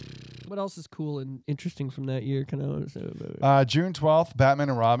 What else is cool and interesting from that year? June 12th, Batman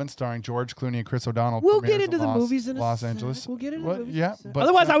and Robin, starring George Clooney and Chris O'Donnell. We'll get into the movies in Los Angeles. We'll get into the movies. Yeah, but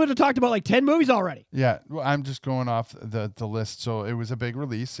otherwise I would have talked about like 10 movies already. Yeah, well, I'm just going off the list. So it was a big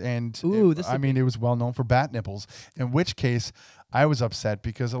release, and it was well known for bat nipples. In which case, I was upset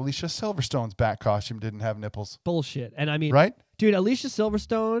because Alicia Silverstone's bat costume didn't have nipples. Bullshit. And I mean, right, dude, Alicia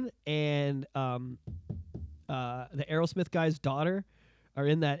Silverstone and the Aerosmith guy's daughter are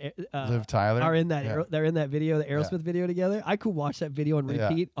in that Liv Tyler are in that they're in that video, the Aerosmith video together. I could watch that video and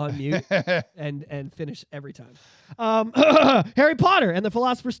repeat on mute and finish every time. Harry Potter and the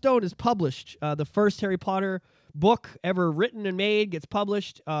Philosopher's Stone is published. The first Harry Potter book ever written and made gets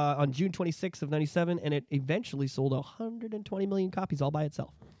published on June 26th of 97, and it eventually sold 120 million copies all by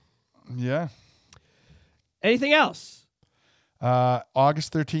itself. Yeah. Anything else?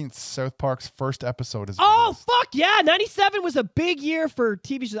 August 13th, South Park's first episode is Oh, released. fuck yeah. 97 was a big year for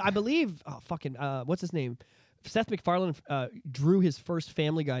TV shows. I believe, what's his name? Seth MacFarlane drew his first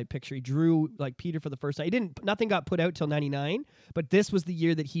Family Guy picture. He drew like Peter for the first time. Nothing got put out till 99, but this was the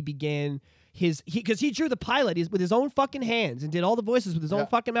year that he began because he drew the pilot with his own fucking hands and did all the voices with his own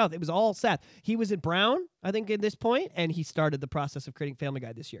fucking mouth. It was all Seth. He was at Brown, I think, at this point, and he started the process of creating Family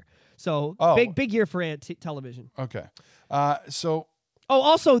Guy this year. So big year for television. Okay.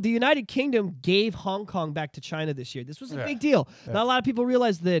 Also, the United Kingdom gave Hong Kong back to China this year. This was a big deal. Yeah. Not a lot of people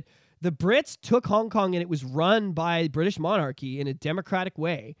realize that the Brits took Hong Kong and it was run by British monarchy in a democratic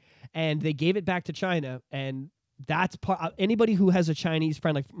way, and they gave it back to China. And that's anybody who has a Chinese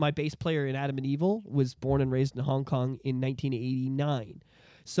friend, like my bass player in Adam and Evil, was born and raised in Hong Kong in 1989.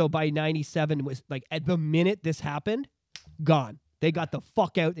 So by 97, was like at the minute this happened, gone. They got the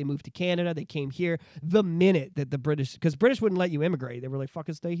fuck out. They moved to Canada. They came here the minute that the British, because British wouldn't let you immigrate. They were like,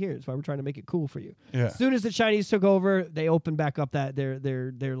 fucking stay here. That's why we're trying to make it cool for you. Yeah. As soon as the Chinese took over, they opened back up that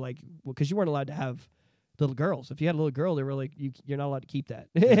they're like, well, because you weren't allowed to have little girls. If you had a little girl, they were like, you're not allowed to keep that.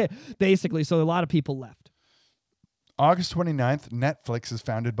 Basically. So a lot of people left. August 29th, Netflix is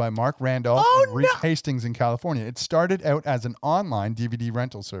founded by Mark Randolph and Reese Hastings in California. It started out as an online DVD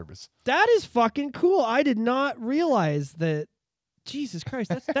rental service. That is fucking cool. I did not realize that. Jesus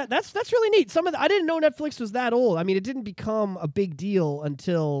Christ, that's really neat. I didn't know Netflix was that old. I mean, it didn't become a big deal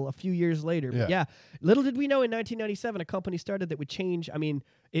until a few years later. Yeah. But yeah, little did we know in 1997 a company started that would change. I mean,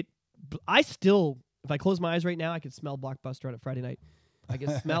 I still, if I close my eyes right now, I could smell Blockbuster on a Friday night. I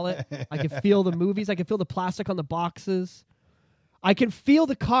can smell it. I can feel the movies. I can feel the plastic on the boxes. I can feel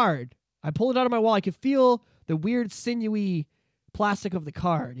the card. I pull it out of my wall. I can feel the weird sinewy plastic of the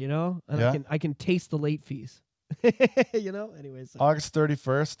card, you know? And I can taste the late fees. You know, anyways. August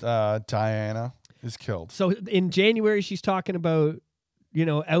 31st, Diana is killed. So in January, she's talking about, you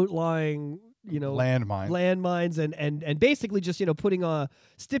know, outlawing, you know, landmines and basically just, you know, putting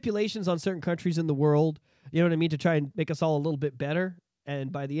stipulations on certain countries in the world, you know what I mean, to try and make us all a little bit better.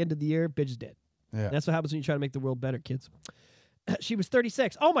 And by the end of the year, bitch is dead. Yeah. And that's what happens when you try to make the world better, kids. She was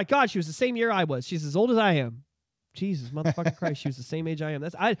 36. Oh my God, she was the same year I was. She's as old as I am. Jesus, motherfucking Christ, she was the same age I am.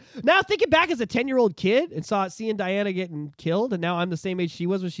 Now thinking back as a 10-year-old kid and seeing Diana getting killed, and now I'm the same age she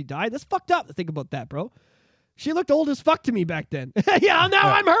was when she died. That's fucked up to think about that, bro. She looked old as fuck to me back then. Yeah, now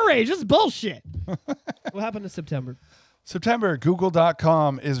I'm her age. This is bullshit. What happened in September? September,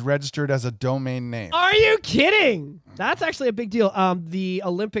 Google.com is registered as a domain name. Are you kidding? That's actually a big deal. The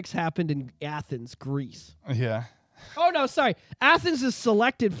Olympics happened in Athens, Greece. Yeah. Oh, no, sorry. Athens is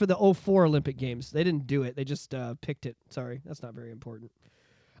selected for the 2004 Olympic Games. They didn't do it. They just picked it. Sorry, that's not very important.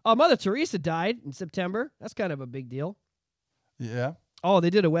 Mother Teresa died in September. That's kind of a big deal. Yeah. Oh, they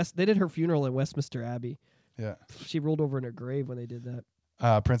did her funeral in Westminster Abbey. Yeah. She rolled over in her grave when they did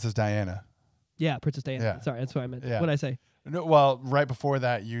that. Princess Diana. Yeah, Princess Diana. Yeah. Sorry, that's what I meant. Yeah. What did I say? No, well, right before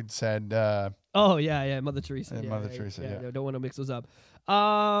that, you'd said... Oh, yeah, Mother Teresa. Yeah, Mother Teresa, yeah. No, don't want to mix those up.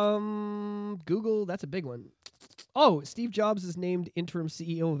 Google, that's a big one. Oh, Steve Jobs is named interim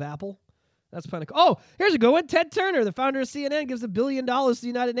CEO of Apple. That's kind of cool. Oh, here's a good one. Ted Turner, the founder of CNN, gives $1 billion to the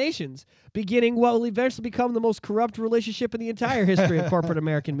United Nations, beginning what will eventually become the most corrupt relationship in the entire history of corporate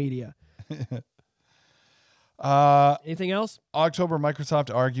American media. Anything else? October,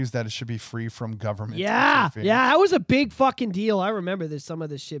 Microsoft argues that it should be free from government. Yeah, that was a big fucking deal. I remember this. Some of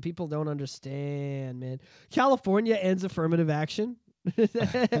this shit people don't understand, man. California ends affirmative action,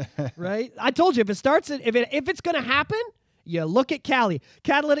 right? I told you if it's gonna happen, you look at Cali.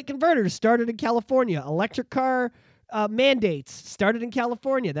 Catalytic converters started in California. Electric car mandates started in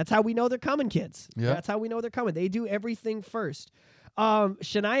California. That's how we know they're coming, kids. Yeah. That's how we know they're coming. They do everything first.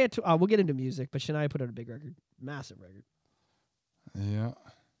 Shania, we'll get into music, but Shania put out a big record, massive record. Yeah.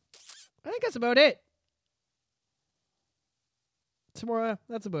 I think that's about it. Tomorrow,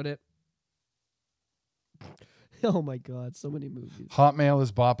 that's about it. Oh my God, so many movies. Hotmail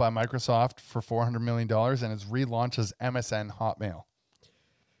is bought by Microsoft for $400 million and is relaunched as MSN Hotmail.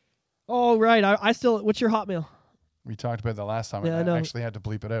 Oh, right. I still, what's your Hotmail? We talked about that last time. Yeah, and I know. I actually had to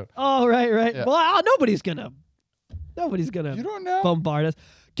bleep it out. Oh, right. Yeah. Well, nobody's going to You don't know? bombard us.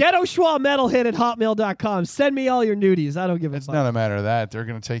 Ghetto Schwa Metalhead at hotmail.com. Send me all your nudies. I don't give a It's fuck. not a matter of that. They're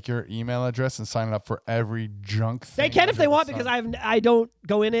going to take your email address and sign it up for every junk thing. They can if under they the want sun. because I don't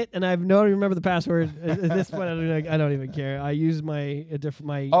go in it and I don't even remember the password. At this point, I don't even care. I use my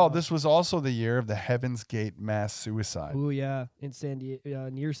This was also the year of the Heaven's Gate mass suicide. Oh yeah, in San Diego,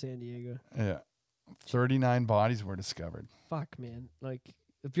 near San Diego. Yeah. 39 bodies were discovered. Fuck, man. Like,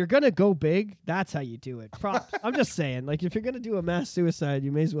 if you're gonna go big, that's how you do it. Props. I'm just saying, like, if you're gonna do a mass suicide,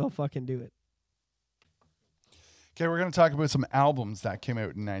 you may as well fucking do it. Okay, we're going to talk about some albums that came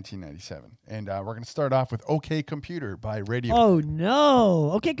out in 1997. And we're going to start off with OK Computer by Radio. Oh,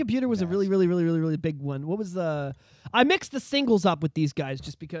 no. OK Computer was a really, really, really, really, really big one. What was the... I mixed the singles up with these guys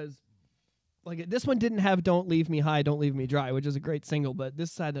just because... Like, this one didn't have Don't Leave Me High, Don't Leave Me Dry, which is a great single, but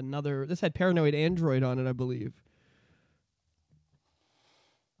this had Paranoid Android on it, I believe.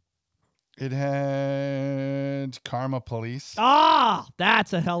 It had Karma Police. Ah,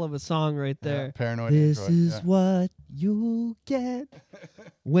 that's a hell of a song right there. Yeah, Paranoid This Android. is yeah. what you get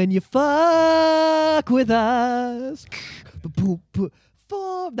when you fuck with us.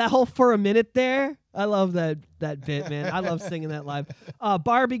 That whole For a Minute there. I love that bit, man. I love singing that live.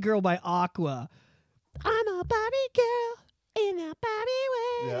 Barbie Girl by Aqua. I'm a Barbie girl in a Barbie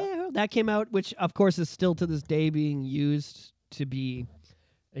world. Yeah. That came out, which of course is still to this day being used to be,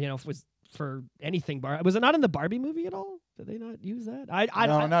 was for anything. Was it not in the Barbie movie at all? Did they not use that?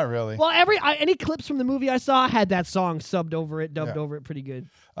 No, not really. Well, any clips from the movie I saw had that song dubbed over it pretty good.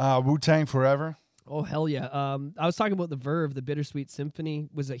 Wu-Tang Forever. Oh, hell yeah. I was talking about the Verve, the Bittersweet Symphony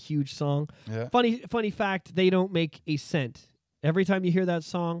was a huge song. Yeah. Funny fact, they don't make a cent. Every time you hear that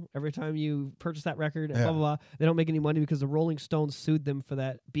song, every time you purchase that record, and blah, blah, blah, they don't make any money because the Rolling Stones sued them for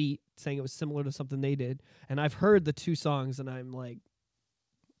that beat, saying it was similar to something they did. And I've heard the two songs, and I'm like,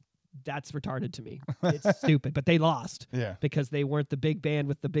 that's retarded to me. It's stupid. But they lost because they weren't the big band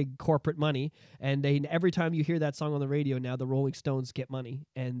with the big corporate money. And every time you hear that song on the radio now, the Rolling Stones get money,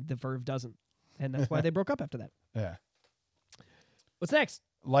 and the Verve doesn't. And that's why they broke up after that. Yeah. What's next?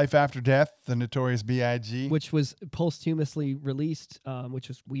 Life After Death, the Notorious B.I.G. Which was posthumously released, which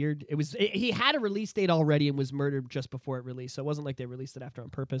was weird. He had a release date already and was murdered just before it released, so it wasn't like they released it after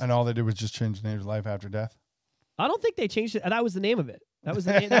on purpose. And all they did was just change the name to Life After Death. I don't think they changed it. That was the name of it. That was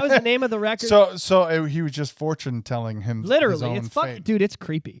the name of the record. So he was just fortune telling him literally, his own it's fate. dude. It's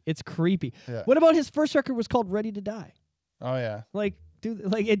creepy. It's creepy. Yeah. What about his first record? Was called Ready to Die. Oh yeah. Like,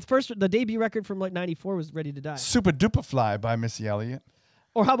 dude, like the debut record from like '94 was Ready to Die. Super Duper Fly by Missy Elliott.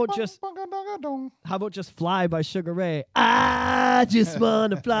 Or how about just Fly by Sugar Ray? I just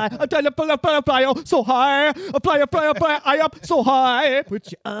wanna fly. I'm trying to fly up so high. I fly up so high.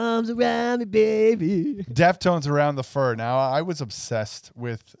 Put your arms around me, baby. Deftones Around the Fur. Now I was obsessed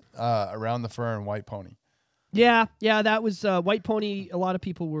with Around the Fur and White Pony. Yeah, that was White Pony. A lot of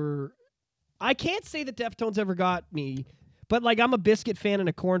people were I can't say that Deftones ever got me, but like I'm a Biscuit fan and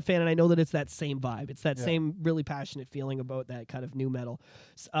a Korn fan, and I know that it's that same vibe. It's that same really passionate feeling about that kind of new metal.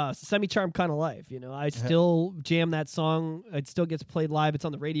 Semi-Charmed Kind of Life, you know. I still jam that song. It still gets played live. It's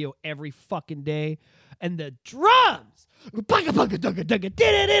on the radio every fucking day. And the drums,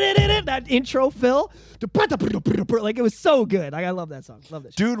 that intro fill, like it was so good. I love that song. Love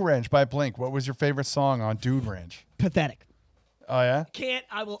that shit. Dude Ranch by Blink. What was your favorite song on Dude Ranch? Pathetic. Oh, yeah?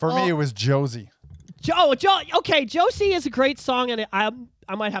 I will. For me, it was Josie. Okay, Josie is a great song, and I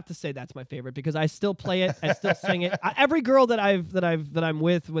might have to say that's my favorite because I still play it, I still sing it. Every girl that I'm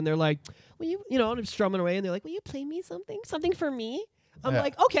with, when they're like, "Will you know," I'm strumming away, and they're like, "Will you play me something for me?" I'm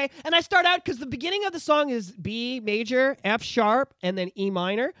like, okay. And I start out because the beginning of the song is B major, F sharp, and then E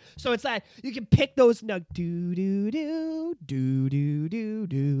minor. So it's that you can pick those notes. Do, do, do, do, do, do,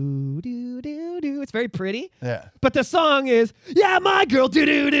 do, do, do, do. It's very pretty. Yeah. But the song is, yeah, my girl, do,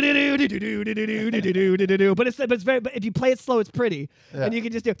 do, do, do, do, do, do, do, do, do, do, do, do, do. But it's very, but if you play it slow, it's pretty. Yeah. And you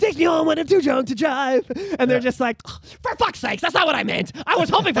can just do, takes me home when I'm too drunk to drive. And they're just like, oh, for fuck's sakes, that's not what I meant. I was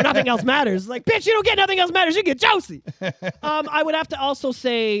hoping for Nothing Else Matters. Like, bitch, you don't get Nothing Else Matters. You get Josie. I would have to also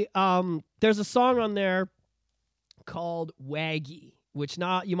say there's a song on there called Waggy, which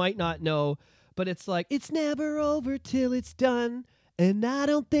you might not know, but it's like, it's never over till it's done, and I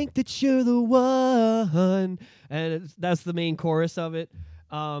don't think that you're the one. And that's the main chorus of it.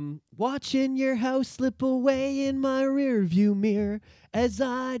 Watching your house slip away in my rearview mirror as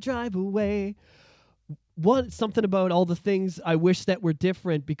I drive away. Something about all the things I wish that were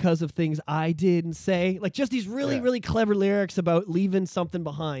different because of things I didn't say. Like just these really, really clever lyrics about leaving something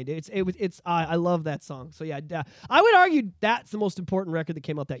behind. I love that song. So yeah, I would argue that's the most important record that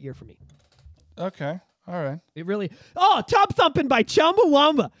came out that year for me. Okay. All right. It really. Oh, Top Thumping by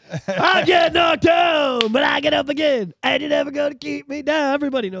Chumbawamba. I get knocked down, but I get up again. And you're never going to keep me down.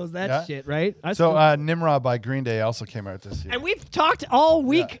 Everybody knows that shit, right? Nimrod by Green Day also came out this year. And we've talked all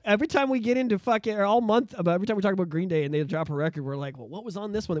week, every time we get into or all month, about every time we talk about Green Day and they drop a record, we're like, well, what was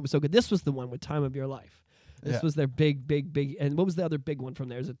on this one that was so good? This was the one with Time of Your Life. This was their big. And what was the other big one from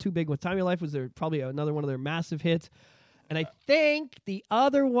there? There's two big ones. Time of Your Life was probably another one of their massive hits. And I think the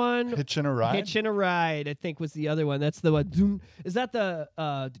other one... Hitchin' a Ride? Hitchin' a Ride, I think, was the other one. That's the one... Is that the...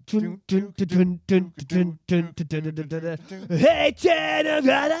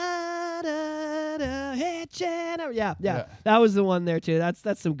 Yeah. That was the one there, too.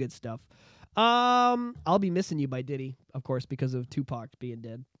 That's some good stuff. I'll Be Missing You by Diddy, of course, because of Tupac being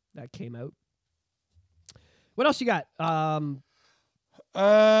dead. That came out. What else you got?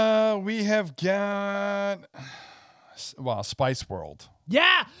 We have got... Well, Spice World.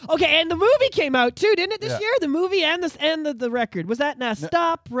 Yeah. Okay, and the movie came out too, didn't it? This year, the movie and the record. Was that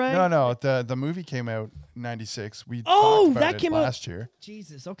Stop? Right? No. The movie came out in '96. We talked about that it came last year.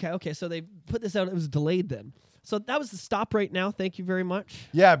 Jesus. Okay. So they put this out. It was delayed then. So that was the Stop Right Now. Thank you very much.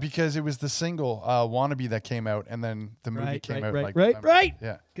 Yeah, because it was the single "Wannabe" that came out, and then the movie came out. Right.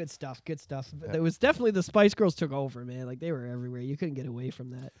 Yeah. Good stuff. Yeah. It was definitely the Spice Girls took over, man. Like they were everywhere. You couldn't get away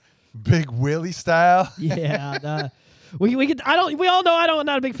from that. Big Willie style. Yeah. We all know I'm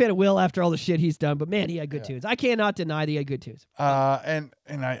not a big fan of Will after all the shit he's done, but man, he had good tunes. I cannot deny that he had good tunes. And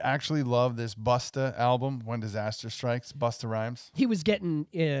I actually love this Busta album, When Disaster Strikes, Busta Rhymes. He was getting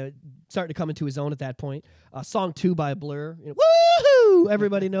starting to come into his own at that point. Song 2 by Blur. Woohoo!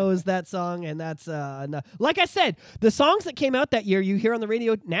 Everybody knows that song, and that's like I said, the songs that came out that year you hear on the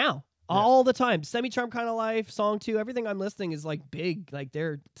radio now. All the time. Semi-Charmed Kind of Life, Song 2, everything I'm listening is like big. Like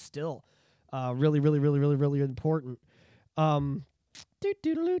they're still really, really, really, really, really important. So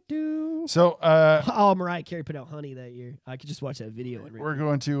Mariah Carey put out Honey that year. I could just watch that video. We're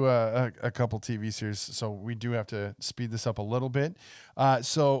going to a couple TV series, so we do have to speed this up a little bit.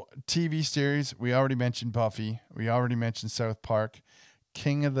 So TV series, we already mentioned Buffy. We already mentioned South Park.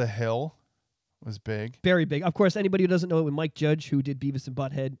 King of the Hill was big. Very big. Of course, anybody who doesn't know it, when Mike Judge, who did Beavis and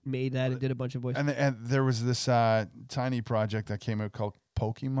Butthead, made that and did a bunch of voices. And there was this tiny project that came out called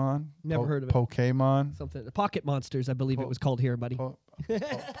Pokemon. Never heard of it. Pokemon. Something. Pocket Monsters, I believe it was called here, buddy.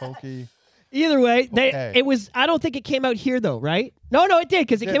 Pokey. Either way, it was. I don't think it came out here though, right? No, it did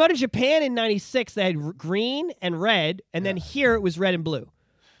because it came out in Japan in '96. They had green and red, and then here it was red and blue.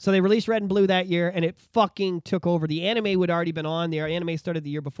 So they released Red and Blue that year, and it fucking took over. The anime would already been on. The anime started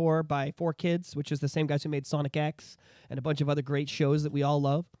the year before by 4Kids, which is the same guys who made Sonic X and a bunch of other great shows that we all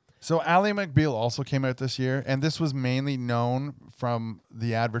love. So Ally McBeal also came out this year, and this was mainly known from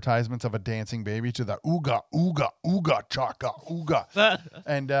the advertisements of a dancing baby to the ooga, ooga, ooga, chaka, ooga.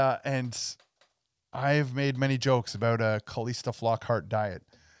 and I've made many jokes about a Calista Flockhart diet.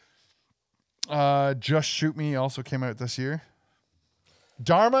 Just Shoot Me also came out this year.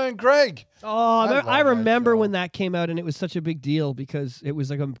 Dharma and Greg. Oh, I love I that remember show. when that came out, and it was such a big deal because it was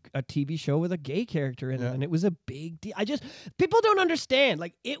like a TV show with a gay character in it, and it was a big deal. People don't understand.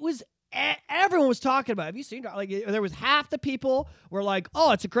 Like, it was, everyone was talking about it. Have you seen, like, there was half the people were like,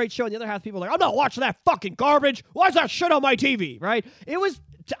 oh, it's a great show, and the other half of people were like, I'm not watching that fucking garbage. Why is that shit on my TV, right? It was,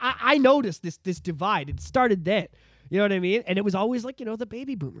 I noticed this divide. It started then. You know what I mean? And it was always like, the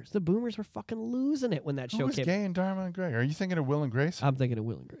baby boomers. The boomers were fucking losing it when that show Who was came. gay in Dharma and Greg? Are you thinking of Will and Grace? I'm thinking of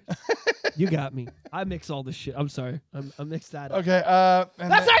Will and Grace. You got me. I mix all this shit. I'm sorry. I mixed that up. Okay.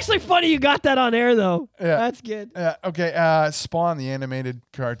 That's actually funny you got that on air, though. Yeah. That's good. Yeah. Okay. Spawn, the animated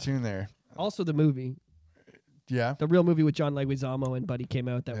cartoon there. Also, the movie. Yeah. The real movie with John Leguizamo and Buddy came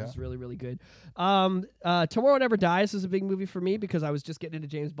out. That was really, really good. Tomorrow Never Dies is a big movie for me because I was just getting into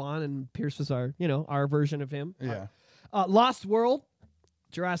James Bond, and Pierce was our version of him. Yeah. Lost World,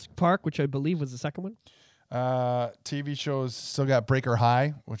 Jurassic Park, which I believe was the second one. TV shows still got Breaker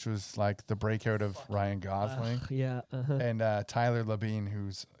High, which was like the breakout of Ryan Gosling. Yeah. And Tyler Labine,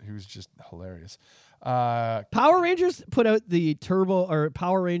 who's just hilarious. Power Rangers put out the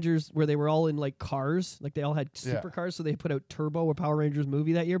Power Rangers where they were all in like cars, like they all had supercars, so they put out Turbo, a Power Rangers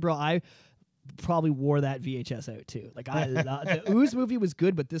movie that year, bro. I probably wore that VHS out too. Like the Ooze movie was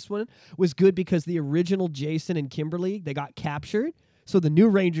good, but this one was good because the original Jason and Kimberly, they got captured. So the new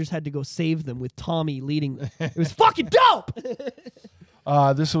Rangers had to go save them with Tommy leading them. It was fucking dope.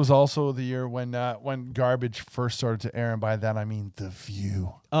 This was also the year when Garbage first started to air, and by that I mean The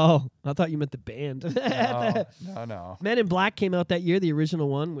View. Oh, I thought you meant the band. No. Men in Black came out that year, the original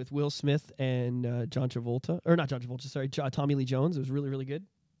one with Will Smith and John Travolta. Or not John Travolta, sorry, Tommy Lee Jones. It was really, really good.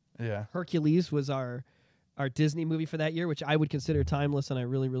 Yeah. Hercules was our Disney movie for that year, which I would consider timeless and I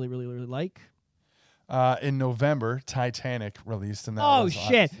really, really, really, really like. In November, Titanic released, and that oh was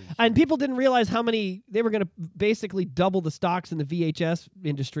shit! And people didn't realize how many they were going to basically double the stocks in the VHS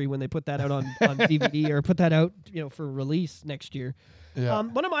industry when they put that out on DVD or put that out, for release next year. Yeah.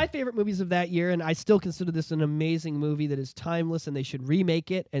 One of my favorite movies of that year, and I still consider this an amazing movie that is timeless, and they should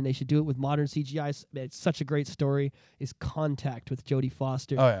remake it, and they should do it with modern CGI. It's such a great story. Is Contact with Jodie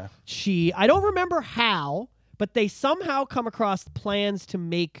Foster? Oh yeah. I don't remember how. But they somehow come across plans to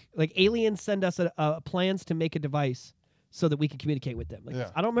make, like, aliens send us plans to make a device so that we can communicate with them.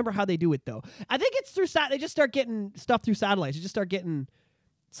 I don't remember how they do it, though. I think it's through they just start getting stuff through satellites. You just start getting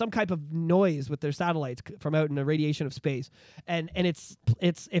some type of noise with their satellites from out in the radiation of space. And it's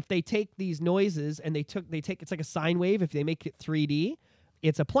if they take these noises and it's like a sine wave. If they make it 3D,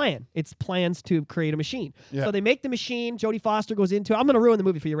 it's a plan. It's plans to create a machine. Yeah. So they make the machine. Jodie Foster goes into it. I'm going to ruin the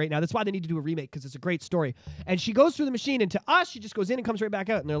movie for you right now. That's why they need to do a remake, because it's a great story. And she goes through the machine, and to us, she just goes in and comes right back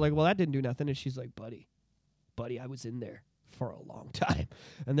out. And they're like, well, that didn't do nothing. And she's like, buddy, I was in there for a long time.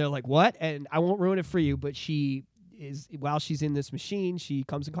 And they're like, what? And I won't ruin it for you, but while she's in this machine, she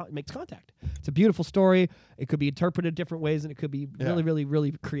comes and makes contact. It's a beautiful story. It could be interpreted different ways, and it could be really, really,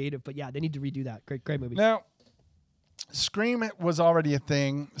 really creative. But yeah, they need to redo that. Great movie. Now, Scream was already a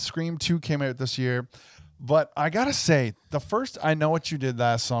thing. Scream 2 came out this year. But I got to say, the first I Know What You Did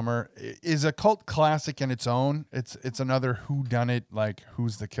Last Summer is a cult classic in its own. It's another whodunit, like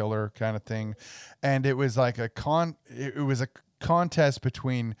who's the killer kind of thing. And it was like a contest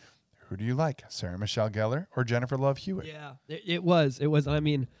between who do you like, Sarah Michelle Gellar or Jennifer Love Hewitt? Yeah, it was. I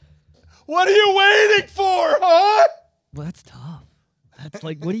mean, what are you waiting for, huh? Well, that's tough. That's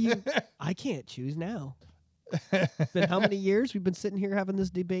like, what do you? I can't choose now. It's been how many years we've been sitting here having this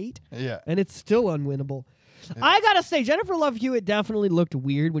debate? Yeah. And it's still unwinnable. I got to say, Jennifer Love Hewitt definitely looked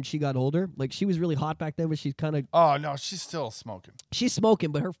weird when she got older. Like, she was really hot back then, but she's kind of... Oh, no, she's still smoking. She's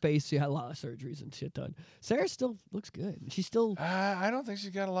smoking, but her face, she had a lot of surgeries and shit done. Sarah still looks good. She's still... I don't think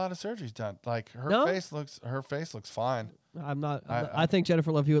she's got a lot of surgeries done. Like, her face looks fine. I think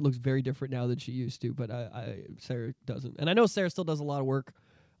Jennifer Love Hewitt looks very different now than she used to, but Sarah doesn't. And I know Sarah still does a lot of work.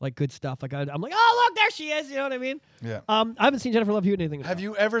 Like good stuff. Like I'm like, oh look, there she is. You know what I mean? Yeah. I haven't seen Jennifer Love Hewitt in anything. Have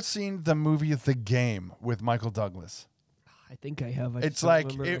you ever seen the movie The Game with Michael Douglas? I think I have. It's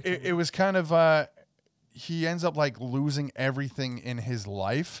like it was kind of he ends up like losing everything in his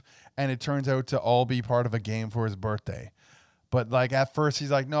life, and it turns out to all be part of a game for his birthday. But like at first he's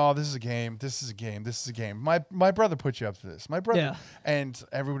like, no, this is a game. This is a game. This is a game. My brother put you up to this. My brother. Yeah. And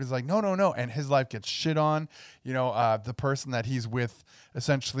everybody's like, no. And his life gets shit on. You know, the person that he's with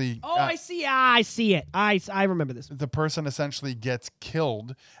essentially. Oh, I see. I see it. I remember this. The person essentially gets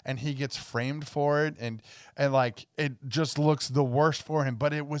killed, and he gets framed for it, and like it just looks the worst for him.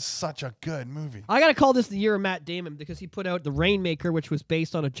 But it was such a good movie. I gotta call this the year of Matt Damon because he put out The Rainmaker, which was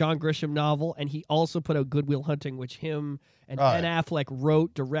based on a John Grisham novel, and he also put out Good Will Hunting, which him And Oh, Ben yeah. Affleck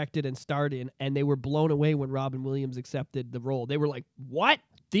wrote, directed, and starred in, and they were blown away when Robin Williams accepted the role. They were like, what?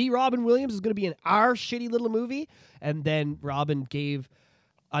 The Robin Williams is going to be in our shitty little movie? And then Robin gave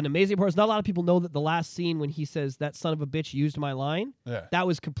an amazing performance. Not a lot of people know that the last scene when he says, that son of a bitch used my line, Yeah. that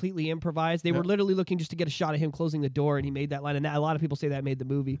was completely improvised. They were literally looking just to get a shot of him closing the door, and he made that line. And a lot of people say that made the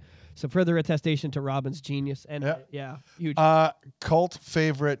movie. So further attestation to Robin's genius. And huge. Cult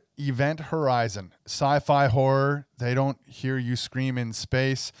favorite, Event Horizon. Sci-fi horror. They don't hear you scream in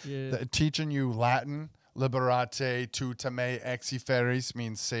space. Yeah. Teaching you Latin. Liberate tu te me exiferis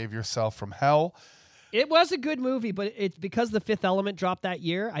means save yourself from hell. It was a good movie, but it's because The Fifth Element dropped that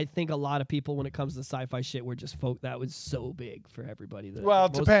year. I think a lot of people, when it comes to sci-fi shit, were just that was so big for everybody. Well,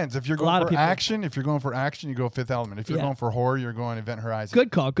 it depends. If you're a lot going of for people- action, you go Fifth Element. If you're Yeah. going for horror, you're going Event Horizon.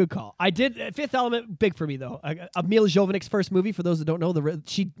 Good call. I did Fifth Element, big for me though. Mila Jovonic's first movie. For those that don't know,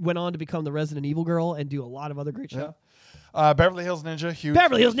 she went on to become the Resident Evil girl and do a lot of other great stuff. Beverly Hills Ninja, huge.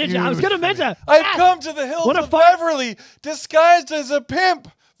 Beverly Hills Ninja. I was huge going to for me. mention. I've come to the hills What a of Beverly, disguised as a pimp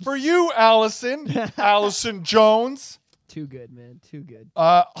for you, Allison. Allison Jones. Too good, man. Too good.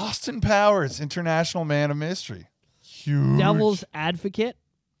 Austin Powers, International Man of Mystery. Huge. Devil's Advocate,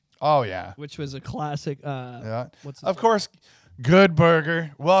 Oh yeah. which was a classic. Yeah. What's Of course, Good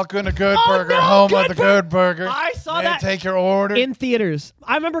Burger. Welcome to Good Oh, Burger, no, home Good of the Good Burger. I saw May I that take your order. in theaters.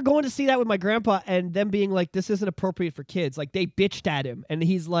 I remember going to see that with my grandpa and them being like, this isn't appropriate for kids. Like, they bitched at him. And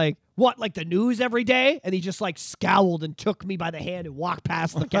he's like, what, like the news every day? And he just like scowled and took me by the hand and walked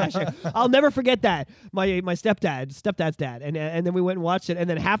past the cashier. I'll never forget that. My stepdad's dad. And then we went and watched it. And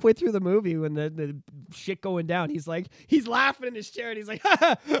then halfway through the movie, when the shit going down, he's laughing in his chair and he's like,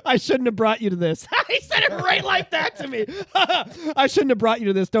 I shouldn't have brought you to this. He said it right like that to me. I shouldn't have brought you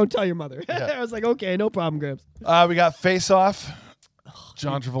to this. Don't tell your mother. I was like, okay, no problem, Gramps. We got Face Off.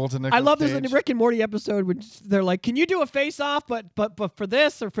 John Travolta, Nicolas I love there's a Cage. Rick and Morty episode where they're like, can you do a face off, but for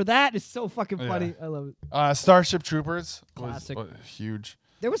this or for that? It's so fucking funny. I love it. Starship Troopers. Classic. Was huge.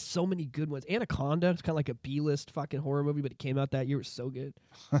 There was so many good ones. Anaconda, it's kind of like a B-list fucking horror movie, but it came out that year. It was so good.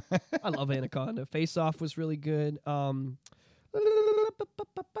 I love Anaconda. Face Off was really good.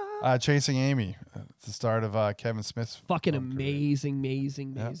 Chasing Amy. It's the start of Kevin Smith's Fucking film career.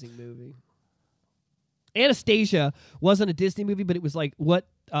 amazing movie. Anastasia wasn't a Disney movie, but it was like what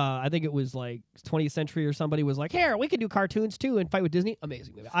I think it was like 20th Century or somebody was like, here, we can do cartoons too and fight with Disney.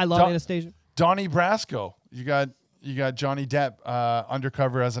 Amazing movie. I love Anastasia. Donnie Brasco. You got Johnny Depp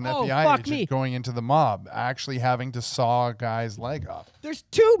undercover as an Oh, FBI fuck agent me. going into the mob, actually having to saw a guy's leg off. There's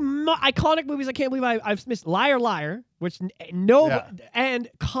two iconic movies I can't believe I've missed. Liar, Liar, which and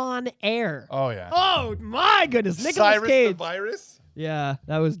Con Air. Oh yeah. Oh my goodness, Nicolas Cyrus Cage. the Virus. Yeah,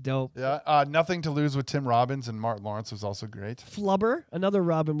 that was dope. Yeah. Nothing to Lose with Tim Robbins and Martin Lawrence was also great. Flubber, another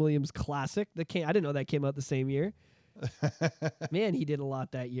Robin Williams classic. I didn't know that came out the same year. Man, he did a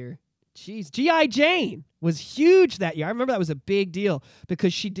lot that year. Jeez, G.I. Jane was huge that year. I remember that was a big deal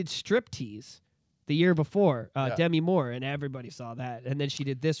because she did Striptease the year before, Demi Moore, and everybody saw that. And then she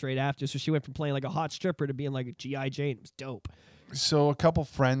did this right after, so she went from playing like a hot stripper to being like a G.I. Jane. It was dope. So a couple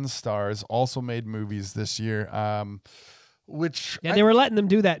Friends stars also made movies this year. Which they were letting them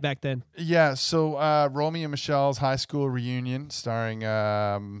do that back then. Yeah, so Romeo and Michelle's high school reunion starring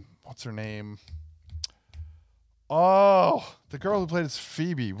what's her name? Oh, the girl who played as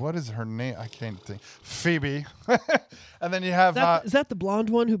Phoebe. What is her name? I can't think. Phoebe. And then you have Is that the blonde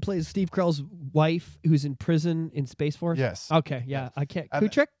one who plays Steve Carell's wife who's in prison in Space Force? Yes. Okay, yeah. I can't. and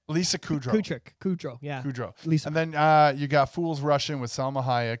Kutrick? Lisa Kudrow. Kudrow, yeah. Kudrow. Lisa. And then you got Fools Russian with Salma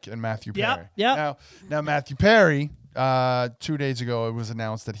Hayek and Matthew Perry. Yep. Now Matthew Perry, 2 days ago, it was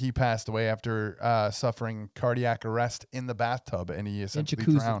announced that he passed away after suffering cardiac arrest in the bathtub, and he essentially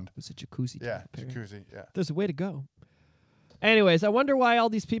drowned. It was a jacuzzi. Yeah, Perry. jacuzzi. Yeah. There's a way to go. Anyways, I wonder why all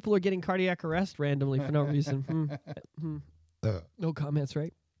these people are getting cardiac arrest randomly for no reason. No comments,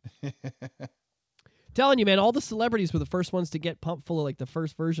 right? Telling you, man, all the celebrities were the first ones to get pumped full of like the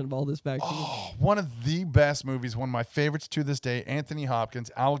first version of all this vaccine. Oh, one of the best movies, one of my favorites to this day, Anthony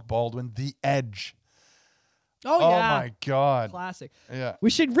Hopkins, Alec Baldwin, The Edge. Oh, Oh yeah. my God. Classic. Yeah. We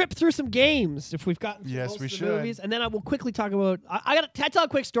should rip through some games if we've gotten through Yes, most we of the should. movies. And then I will quickly talk about... I got to tell a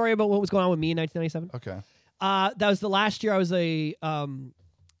quick story about what was going on with me in 1997. Okay. That was the last year I was a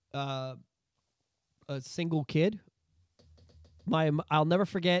single kid. I'll never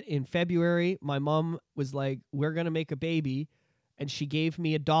forget, in February, my mom was like, we're going to make a baby, and she gave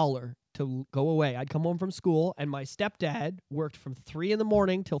me $1 to go away. I'd come home from school, and my stepdad worked from 3 in the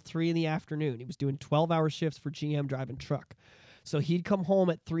morning till 3 in the afternoon. He was doing 12-hour shifts for GM driving truck. So he'd come home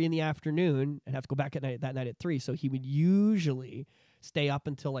at 3 in the afternoon and have to go back that night at 3. So he would usually stay up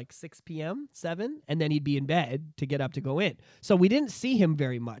until like 6 p.m., 7, and then he'd be in bed to get up to go in. So we didn't see him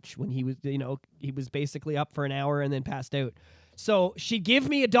very much when he was, he was basically up for an hour and then passed out. So she'd give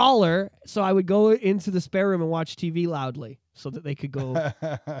me $1 so I would go into the spare room and watch TV loudly so that they could go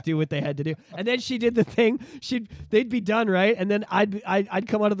do what they had to do. And then she did the thing. They'd be done, right? And then I'd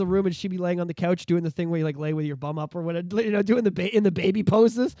come out of the room and she'd be laying on the couch doing the thing where you like lay with your bum up or whatever, doing in the baby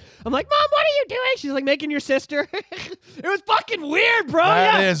poses. I'm like, Mom, what are you doing? She's like, making your sister. It was fucking weird, bro.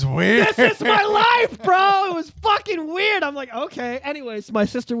 That is weird. This is my life, bro. It was fucking weird. I'm like, okay. Anyways, my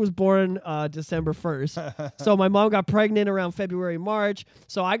sister was born December 1st. So my mom got pregnant around February, March.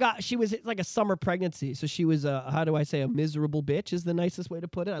 So she was like a summer pregnancy. So she was how do I say, a miserable bitch is the nicest way to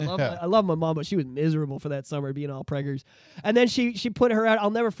put it. I love my mom, but she was miserable for that summer being all preggers. And then she put her out.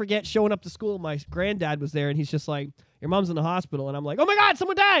 I'll never forget showing up to school. My granddad was there and he's just like, your mom's in the hospital. And I'm like, oh my God,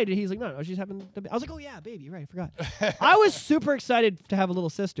 someone died. And he's like, no, she's having I was like, oh yeah, baby, right, I forgot. I was super excited to have a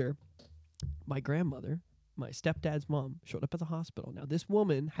little sister. My grandmother, my stepdad's mom, showed up at the hospital. Now this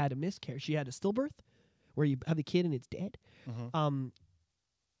woman had a miscarriage. She had a stillbirth where you have the kid and it's dead. Mm-hmm.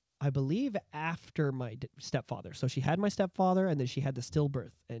 I believe after my stepfather. So she had my stepfather and then she had the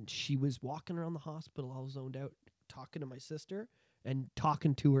stillbirth. And she was walking around the hospital all zoned out, talking to my sister and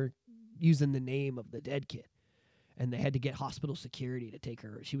talking to her using the name of the dead kid. And they had to get hospital security to take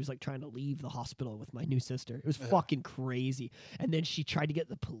her. She was like trying to leave the hospital with my new sister. It was fucking crazy. And then she tried to get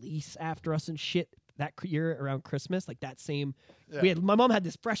the police after us and shit that year around Christmas. Like that same, my mom had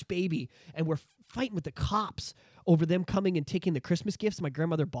this fresh baby and we're fighting with the cops over them coming and taking the Christmas gifts my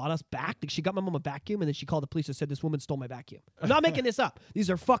grandmother bought us back. Like she got my mom a vacuum and then she called the police and said, this woman stole my vacuum. I'm not making this up.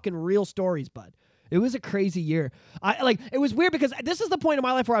 These are fucking real stories, bud. It was a crazy year. It was weird because this is the point in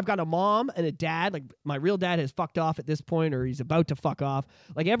my life where I've got a mom and a dad. Like my real dad has fucked off at this point or he's about to fuck off.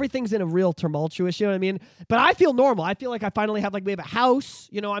 Like everything's in a real tumultuous, you know what I mean? But I feel normal. I feel like I finally have we have a house,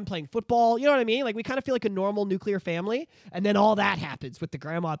 I'm playing football, you know what I mean? Like we kind of feel like a normal nuclear family. And then all that happens with the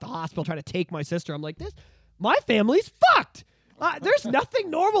grandma at the hospital trying to take my sister. I'm like, my family's fucked. There's nothing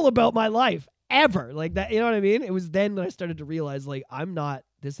normal about my life ever. Like that, you know what I mean? It was then that I started to realize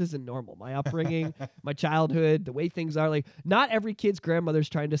this isn't normal. My upbringing, my childhood, the way things are, not every kid's grandmother's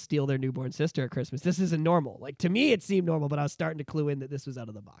trying to steal their newborn sister at Christmas. This isn't normal. To me, it seemed normal, but I was starting to clue in that this was out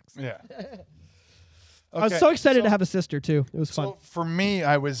of the box. Yeah. Okay, I was so excited to have a sister, too. It was fun. So for me,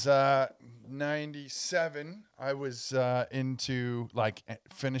 I was 97. I was into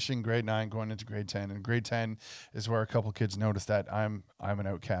finishing grade 9, going into grade 10. And grade 10 is where a couple kids noticed that I'm an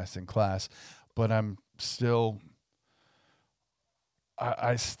outcast in class, but I'm still...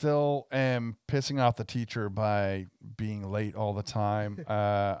 I still am pissing off the teacher by being late all the time.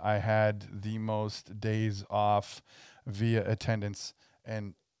 I had the most days off via attendance,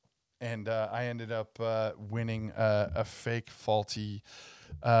 and I ended up winning a fake faulty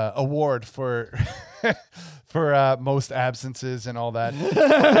award for for most absences and all that.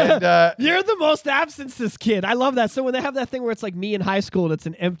 And, you're the most absences kid. I love that. So when they have that thing where it's like me in high school and it's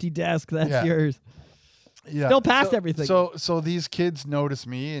an empty desk, that's yours. Yeah. Still passed everything. So these kids notice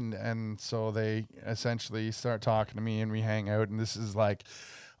me and so they essentially start talking to me and we hang out, and this is like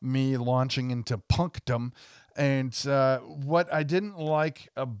me launching into punkdom. And what I didn't like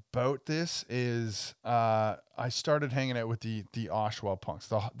about this is I started hanging out with the Oshawa punks,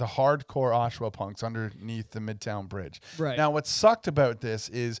 the hardcore Oshawa punks underneath the Midtown Bridge. Right. Now, what sucked about this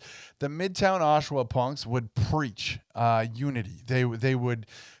is the Midtown Oshawa punks would preach unity. They would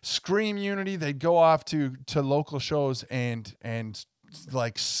scream unity. They'd go off to local shows and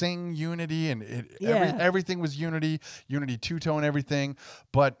sing unity, and everything was unity two-tone everything,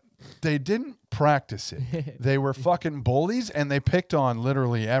 but they didn't practice it. They were fucking bullies, and they picked on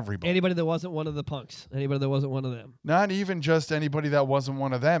literally everybody. Anybody that wasn't one of the punks. Anybody that wasn't one of them. Not even just anybody that wasn't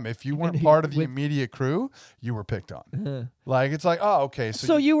one of them. If you weren't part of the immediate crew, you were picked on. It's like, oh, okay.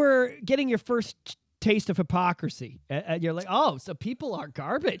 So you were getting your first taste of hypocrisy. You're like, oh, so people are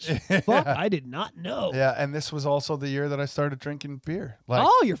garbage. Fuck, I did not know. Yeah, and this was also the year that I started drinking beer.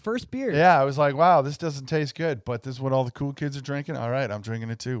 Your first beer. Yeah, I was like, wow, this doesn't taste good, but this is what all the cool kids are drinking. All right, I'm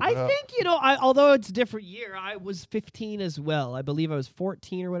drinking it too. I think, although it's a different year, I was 15 as well. I believe I was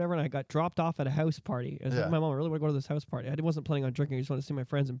 14 or whatever, and I got dropped off at a house party. I was like, my mom, I really want to go to this house party. I wasn't planning on drinking. I just wanted to see my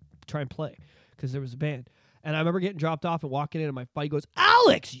friends and try and play because there was a band. And I remember getting dropped off and walking in, and my buddy goes,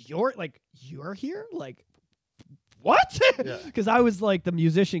 Alex, you're here? What? Because I was like the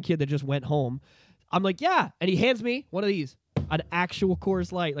musician kid that just went home. I'm like, yeah. And he hands me one of these, an actual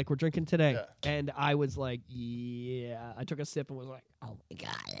Coors Light, like we're drinking today. Yeah. And I was like, yeah. I took a sip and was like, oh my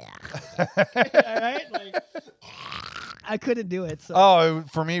God. Yeah. All right? I couldn't do it. So.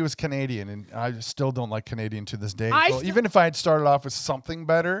 For me, it was Canadian, and I still don't like Canadian to this day. I So even if I had started off with something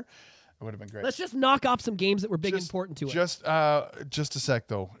better, it would have been great. Let's just knock off some games that were big and important to us. Just a sec,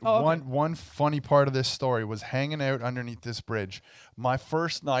 though. Oh, okay. One funny part of this story was hanging out underneath this bridge. My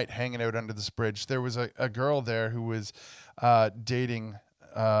first night hanging out under this bridge, there was a girl there who was dating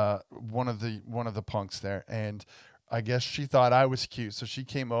one of the punks there, and I guess she thought I was cute, so she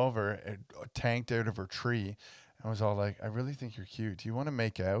came over and tanked out of her tree. I was all like, I really think you're cute. Do you want to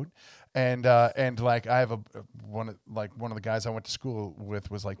make out? And like I have one of the guys I went to school with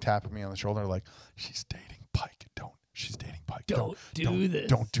was like tapping me on the shoulder like, she's dating Pike. She's dating Pike. Don't do this.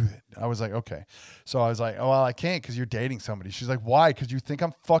 Don't do it. I was like, okay. So I was like, oh, well, I can't because you're dating somebody. She's like, why? Because you think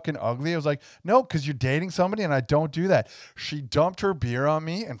I'm fucking ugly? I was like, no, because you're dating somebody and I don't do that. She dumped her beer on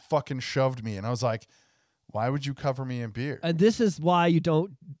me and fucking shoved me. And I was like, why would you cover me in beer? And this is why you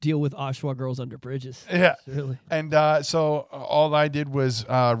don't deal with Oshawa girls under bridges. Yeah. Really. And so all I did was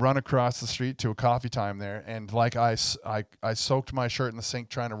run across the street to a coffee time there. And like I soaked my shirt in the sink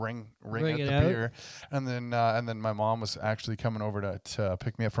trying to wring out the beer. And then my mom was actually coming over to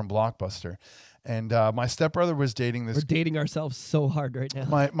pick me up from Blockbuster. And my stepbrother was dating this. We're dating ourselves so hard right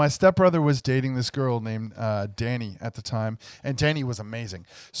now. My stepbrother was dating this girl named Danny at the time. And Danny was amazing.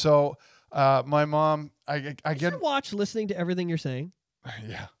 So my mom, I get your watch listening to everything you're saying.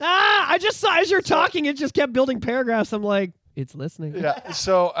 Yeah. I just saw as you're talking, it just kept building paragraphs. I'm like, it's listening. Yeah.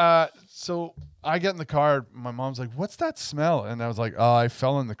 So I get in the car. My mom's like, "What's that smell?" And I was like, "Oh, I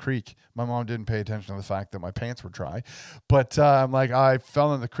fell in the creek." My mom didn't pay attention to the fact that my pants were dry, but I'm like, "I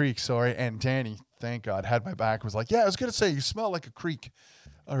fell in the creek." Sorry. And Danny, thank God, had my back. Was like, "Yeah, I was gonna say you smell like a creek."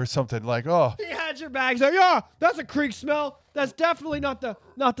 Or something like, oh, he had your bag. He's like, yeah, that's a creek smell. That's definitely not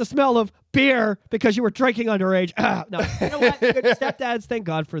the smell of beer because you were drinking underage. No, you know what? Good stepdads, thank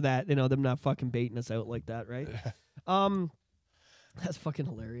God for that. You know them not fucking baiting us out like that, right? That's fucking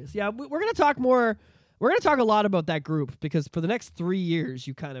hilarious. Yeah, we're gonna talk more. We're gonna talk a lot about that group because for the next 3 years,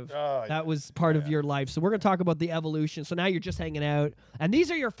 you kind of that was part of your life. So we're gonna talk about the evolution. So now you're just hanging out, and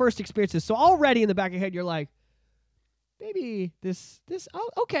these are your first experiences. So already in the back of your head, you're like, maybe this.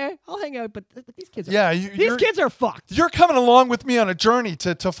 Okay, I'll hang out. But these kids, these kids are fucked. You're coming along with me on a journey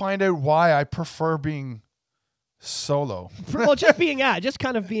to find out why I prefer being solo. Well, just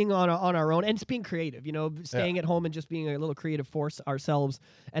kind of being on our own and just being creative. You know, staying at home and just being a little creative force ourselves,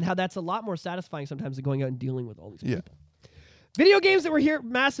 and how that's a lot more satisfying sometimes than going out and dealing with all these people. Video games that were here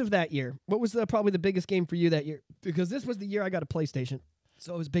massive that year. What was probably the biggest game for you that year? Because this was the year I got a PlayStation,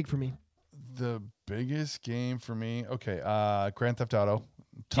 so it was big for me. The biggest game for me, Grand Theft Auto.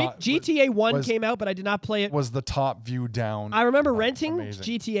 GTA 1 came out, but I did not play it. Was the top view down. I remember renting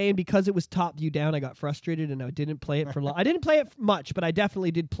GTA, and because it was top view down, I got frustrated, and I didn't play it for long. I didn't play it much, but I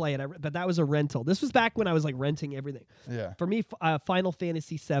definitely did play it. But that was a rental. This was back when I was like renting everything. Yeah. For me, Final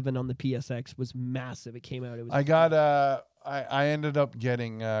Fantasy VII on the PSX was massive. It came out. It was. I ended up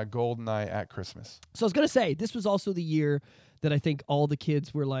getting GoldenEye at Christmas. So I was gonna say this was also the year that I think all the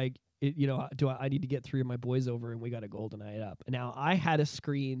kids were like, I need to get 3 of my boys over and we got a GoldenEye up. Now I had a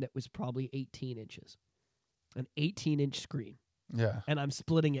screen that was probably 18 inches, an 18-inch screen. Yeah. And I'm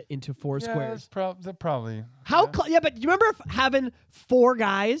splitting it into 4 squares. Probably. But you remember having 4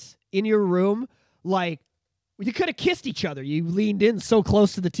 guys in your room, like you could have kissed each other. You leaned in so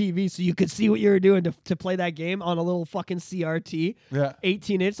close to the TV so you could see what you were doing to play that game on a little fucking CRT. Yeah.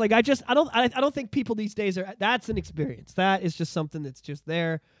 18-inch. Like I don't think people these days that's an experience. That is just something that's just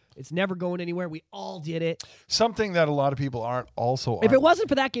there. It's never going anywhere. We all did it. Something that a lot of people aren't. If it wasn't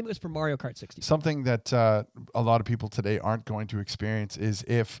for that game, it was for Mario Kart 64. Something that a lot of people today aren't going to experience is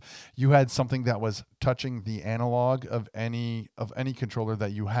if you had something that was touching the analog of any controller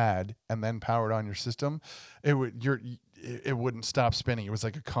that you had and then powered on your system, it wouldn't stop spinning. It was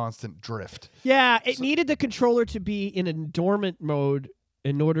like a constant drift. Yeah, it needed the controller to be in a dormant mode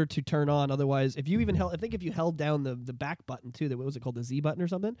in order to turn on. Otherwise, if you held down the back button too, what was it called, the Z button or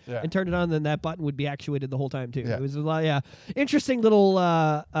something, and turned it on, then that button would be actuated the whole time too. Yeah. It was a lot, interesting little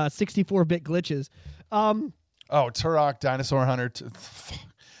 64-bit glitches. Turok, Dinosaur Hunter.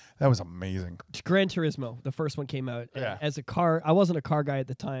 That was amazing. Gran Turismo, the first one came out. Yeah. As a car, I wasn't a car guy at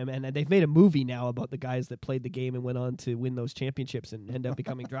the time, and they've made a movie now about the guys that played the game and went on to win those championships and end up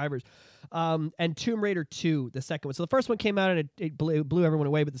becoming drivers. And Tomb Raider 2, the second one. So the first one came out and it blew everyone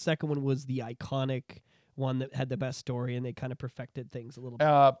away, but the second one was the iconic one that had the best story, and they kind of perfected things a little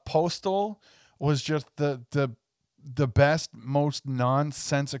bit. Postal was just the best, most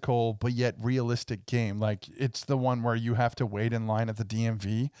nonsensical but yet realistic game. Like, it's the one where you have to wait in line at the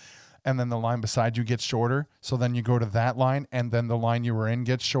DMV and then the line beside you gets shorter, so then you go to that line and then the line you were in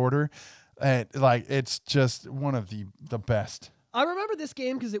gets shorter. And like it's just one of the best. I remember this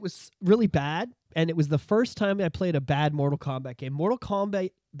game because it was really bad, and it was the first time I played a bad Mortal Kombat game. Mortal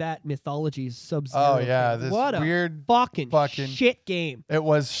Kombat Mythologies Sub-Zero. Oh yeah, game. this What weird a fucking shit game. It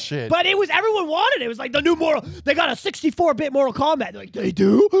was shit. But it was, everyone wanted it. It was like the new Mortal. They got a 64-bit Mortal Kombat. They're like, they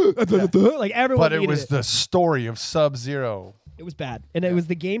do? Like everyone But it was the story of Sub-Zero. It was bad. And it was,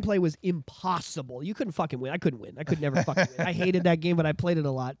 the gameplay was impossible. You couldn't fucking win. I couldn't win. I could never fucking win. I hated that game, but I played it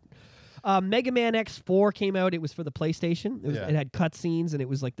a lot. Mega Man X4 came out. It was for the PlayStation. It had cutscenes, and it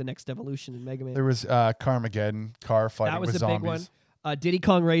was like the next evolution in Mega Man. There was Carmageddon, car fighting with zombies. That was the big one. Diddy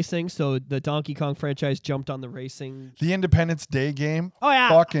Kong Racing, so the Donkey Kong franchise jumped on the racing. The Independence Day game. Oh yeah,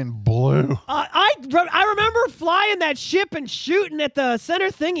 fucking blew. I remember flying that ship and shooting at the center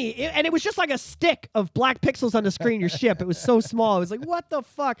thingy, and it was just like a stick of black pixels on the screen. Your ship, it was so small. It was like, what the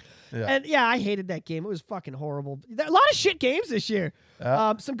fuck? Yeah. And yeah, I hated that game. It was fucking horrible. A lot of shit games this year.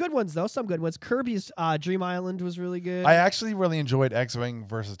 Some good ones though. Some good ones. Kirby's Dream Island was really good. I actually really enjoyed X-Wing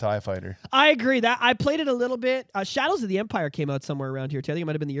versus TIE Fighter. I agree. That I played it a little bit. Shadows of the Empire came out somewhere around here too. I think it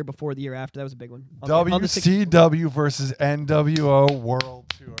might have been the year before, the year after. That was a big one. WCW versus NWO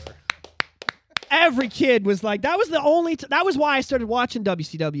World Tour. Every kid was like, that was the only. That was why I started watching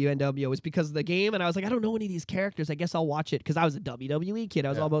WCW NWO, was because of the game, and I was like, I don't know any of these characters. I guess I'll watch it because I was a WWE kid. I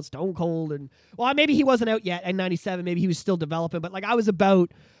was all about Stone Cold, and well, maybe he wasn't out yet in '97. Maybe he was still developing, but like I was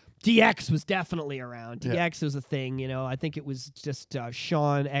about. DX was definitely around. DX was a thing, you know. I think it was just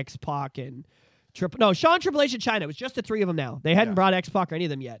Shawn, X-Pac, and Shawn, Triple H, and China. It was just the three of them now. They hadn't brought X-Pac or any of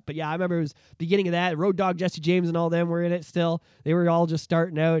them yet. But yeah, I remember it was beginning of that. Road Dogg, Jesse James, and all them were in it still. They were all just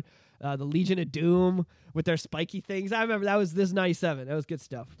starting out. The Legion of Doom with their spiky things. I remember this 97. That was good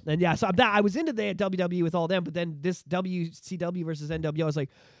stuff. And yeah, so I was into the WWE with all them, but then this WCW versus NWO, I was like,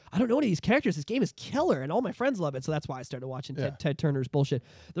 I don't know any of these characters. This game is killer, and all my friends love it. So that's why I started watching Ted Turner's bullshit.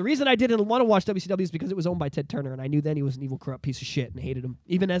 The reason I didn't want to watch WCW is because it was owned by Ted Turner, and I knew then he was an evil, corrupt piece of shit and hated him,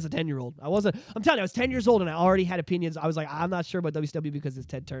 even as a 10-year-old. I'm telling you, I was 10 years old, and I already had opinions. I was like, I'm not sure about WCW because it's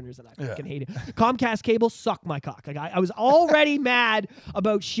Ted Turner's, and I fucking hate it. Comcast cable, suck my cock. Like I was already mad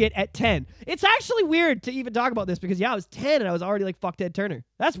about shit at 10. It's actually weird to even talk about this because, I was 10, and I was already like, fuck Ted Turner.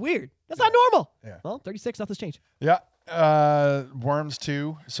 That's weird. That's not normal. Yeah. Well, 36, nothing's changed. Yeah. Worms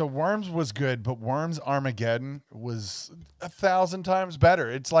 2. So Worms was good, but Worms Armageddon was 1,000 times better.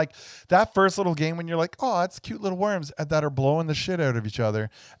 It's like that first little game when you're like, oh, it's cute little worms that are blowing the shit out of each other.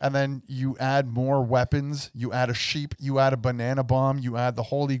 And then you add more weapons. You add a sheep. You add a banana bomb. You add the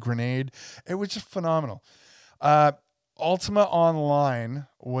holy grenade. It was just phenomenal. Ultima Online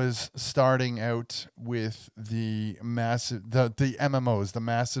was starting out with the MMOs, the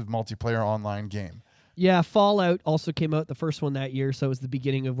massive multiplayer online game. Yeah, Fallout also came out, the first one that year, so it was the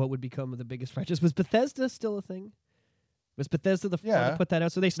beginning of what would become the biggest franchise. Was Bethesda still a thing? Was Bethesda the one to put that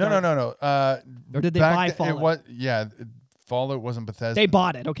out? So they started. No. Or did they buy Fallout? Fallout wasn't Bethesda. They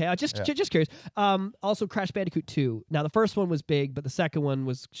bought it. Okay, just curious. Also, Crash Bandicoot 2. Now, the first one was big, but the second one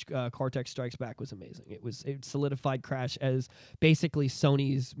was Cortex Strikes Back was amazing. It solidified Crash as basically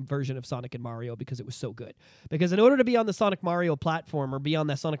Sony's version of Sonic and Mario because it was so good. Because in order to be on the Sonic Mario platform or be on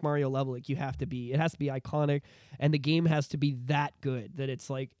that Sonic Mario level, like it has to be iconic, and the game has to be that good that it's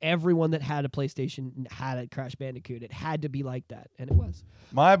like everyone that had a PlayStation had a Crash Bandicoot. It had to be like that, and it was.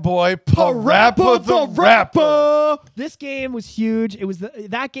 My boy, Parappa the Rapper. This game was huge. It was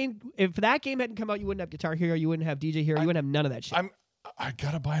that game. If that game hadn't come out, you wouldn't have Guitar Hero, you wouldn't have DJ Hero, you wouldn't have none of that shit. I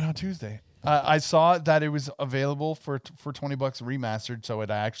gotta buy it on Tuesday. I saw that it was available for $20 remastered, so it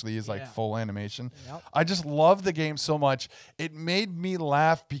actually is like full animation. Yep. I just love the game so much. It made me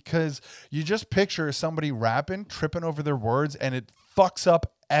laugh because you just picture somebody rapping, tripping over their words, and it fucks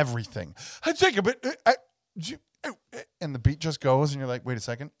up everything. I take a bit. And the beat just goes, and you're like, wait a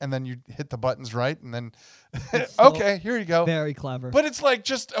second. And then you hit the buttons right, and then, okay, here you go. Very clever. But it's like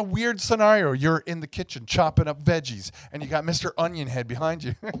just a weird scenario. You're in the kitchen chopping up veggies, and you got Mr. Onion Head behind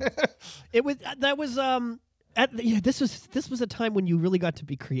you. This was a time when you really got to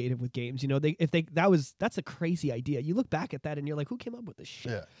be creative with games. You know, that's a crazy idea. You look back at that, and you're like, who came up with this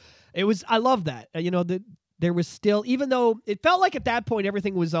shit? Yeah. It was. I love that. There was still, even though it felt like at that point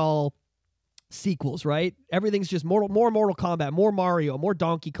everything was all sequels, right? Everything's just more Mortal Kombat, more Mario, more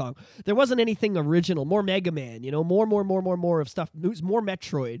Donkey Kong. There wasn't anything original, more Mega Man, more of stuff. There was more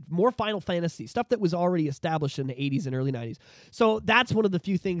Metroid, more Final Fantasy, stuff that was already established in the 80s and early 90s. So that's one of the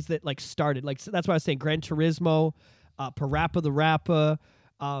few things that started. So that's why I was saying Gran Turismo, Parappa the Rapper,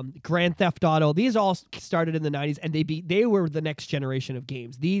 Grand Theft Auto. These all started in the 90s, and they were the next generation of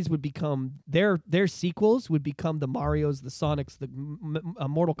games. These would become their sequels would become the Marios, the Sonics, the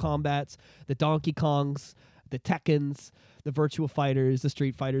Mortal Kombats, the Donkey Kongs, the Tekkens. the virtual fighters, the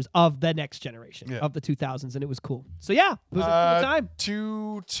street fighters of the next generation of the 2000s, and it was cool. So yeah, it was a cool time.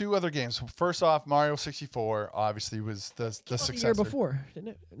 Two other games. First off, Mario 64 obviously was the successor. The year before, didn't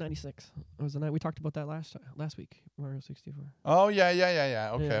it? 96. It was the night we talked about that last week. Mario 64. Oh yeah.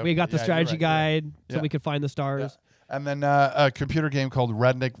 Okay. Yeah, we got the strategy guide so we could find the stars. Yeah. And then a computer game called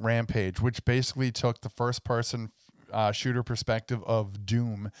Redneck Rampage, which basically took the first-person shooter perspective of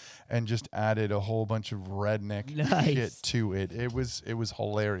Doom and just added a whole bunch of redneck shit to it. It was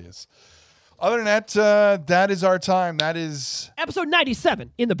hilarious. Other than that, that is our time. That is episode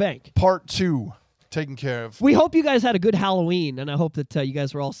 97 in the bank. Part 2 taken care of. We hope you guys had a good Halloween, and I hope that you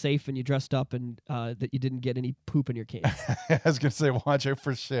guys were all safe and you dressed up and that you didn't get any poop in your cans. I was going to say, watch out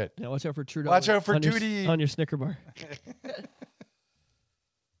for shit. Yeah, watch out for Trudeau. Watch out for Duty on your Snicker bar.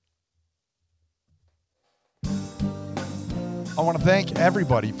 I want to thank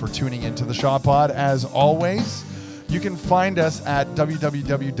everybody for tuning into the Shot Pod. As always, you can find us at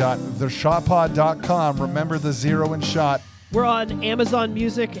www.theshotpod.com. Remember the 0 in shot. We're on Amazon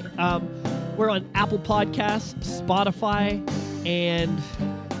Music. We're on Apple Podcasts, Spotify, and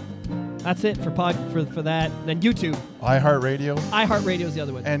that's it for that. And then YouTube. iHeartRadio. iHeartRadio is the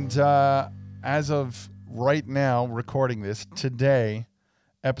other one. And as of right now, recording this today,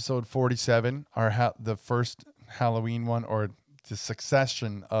 episode 47, the first Halloween one, or the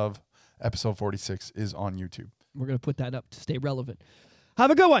succession of episode 46, is on YouTube. We're going to put that up to stay relevant.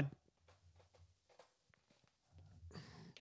 Have a good one.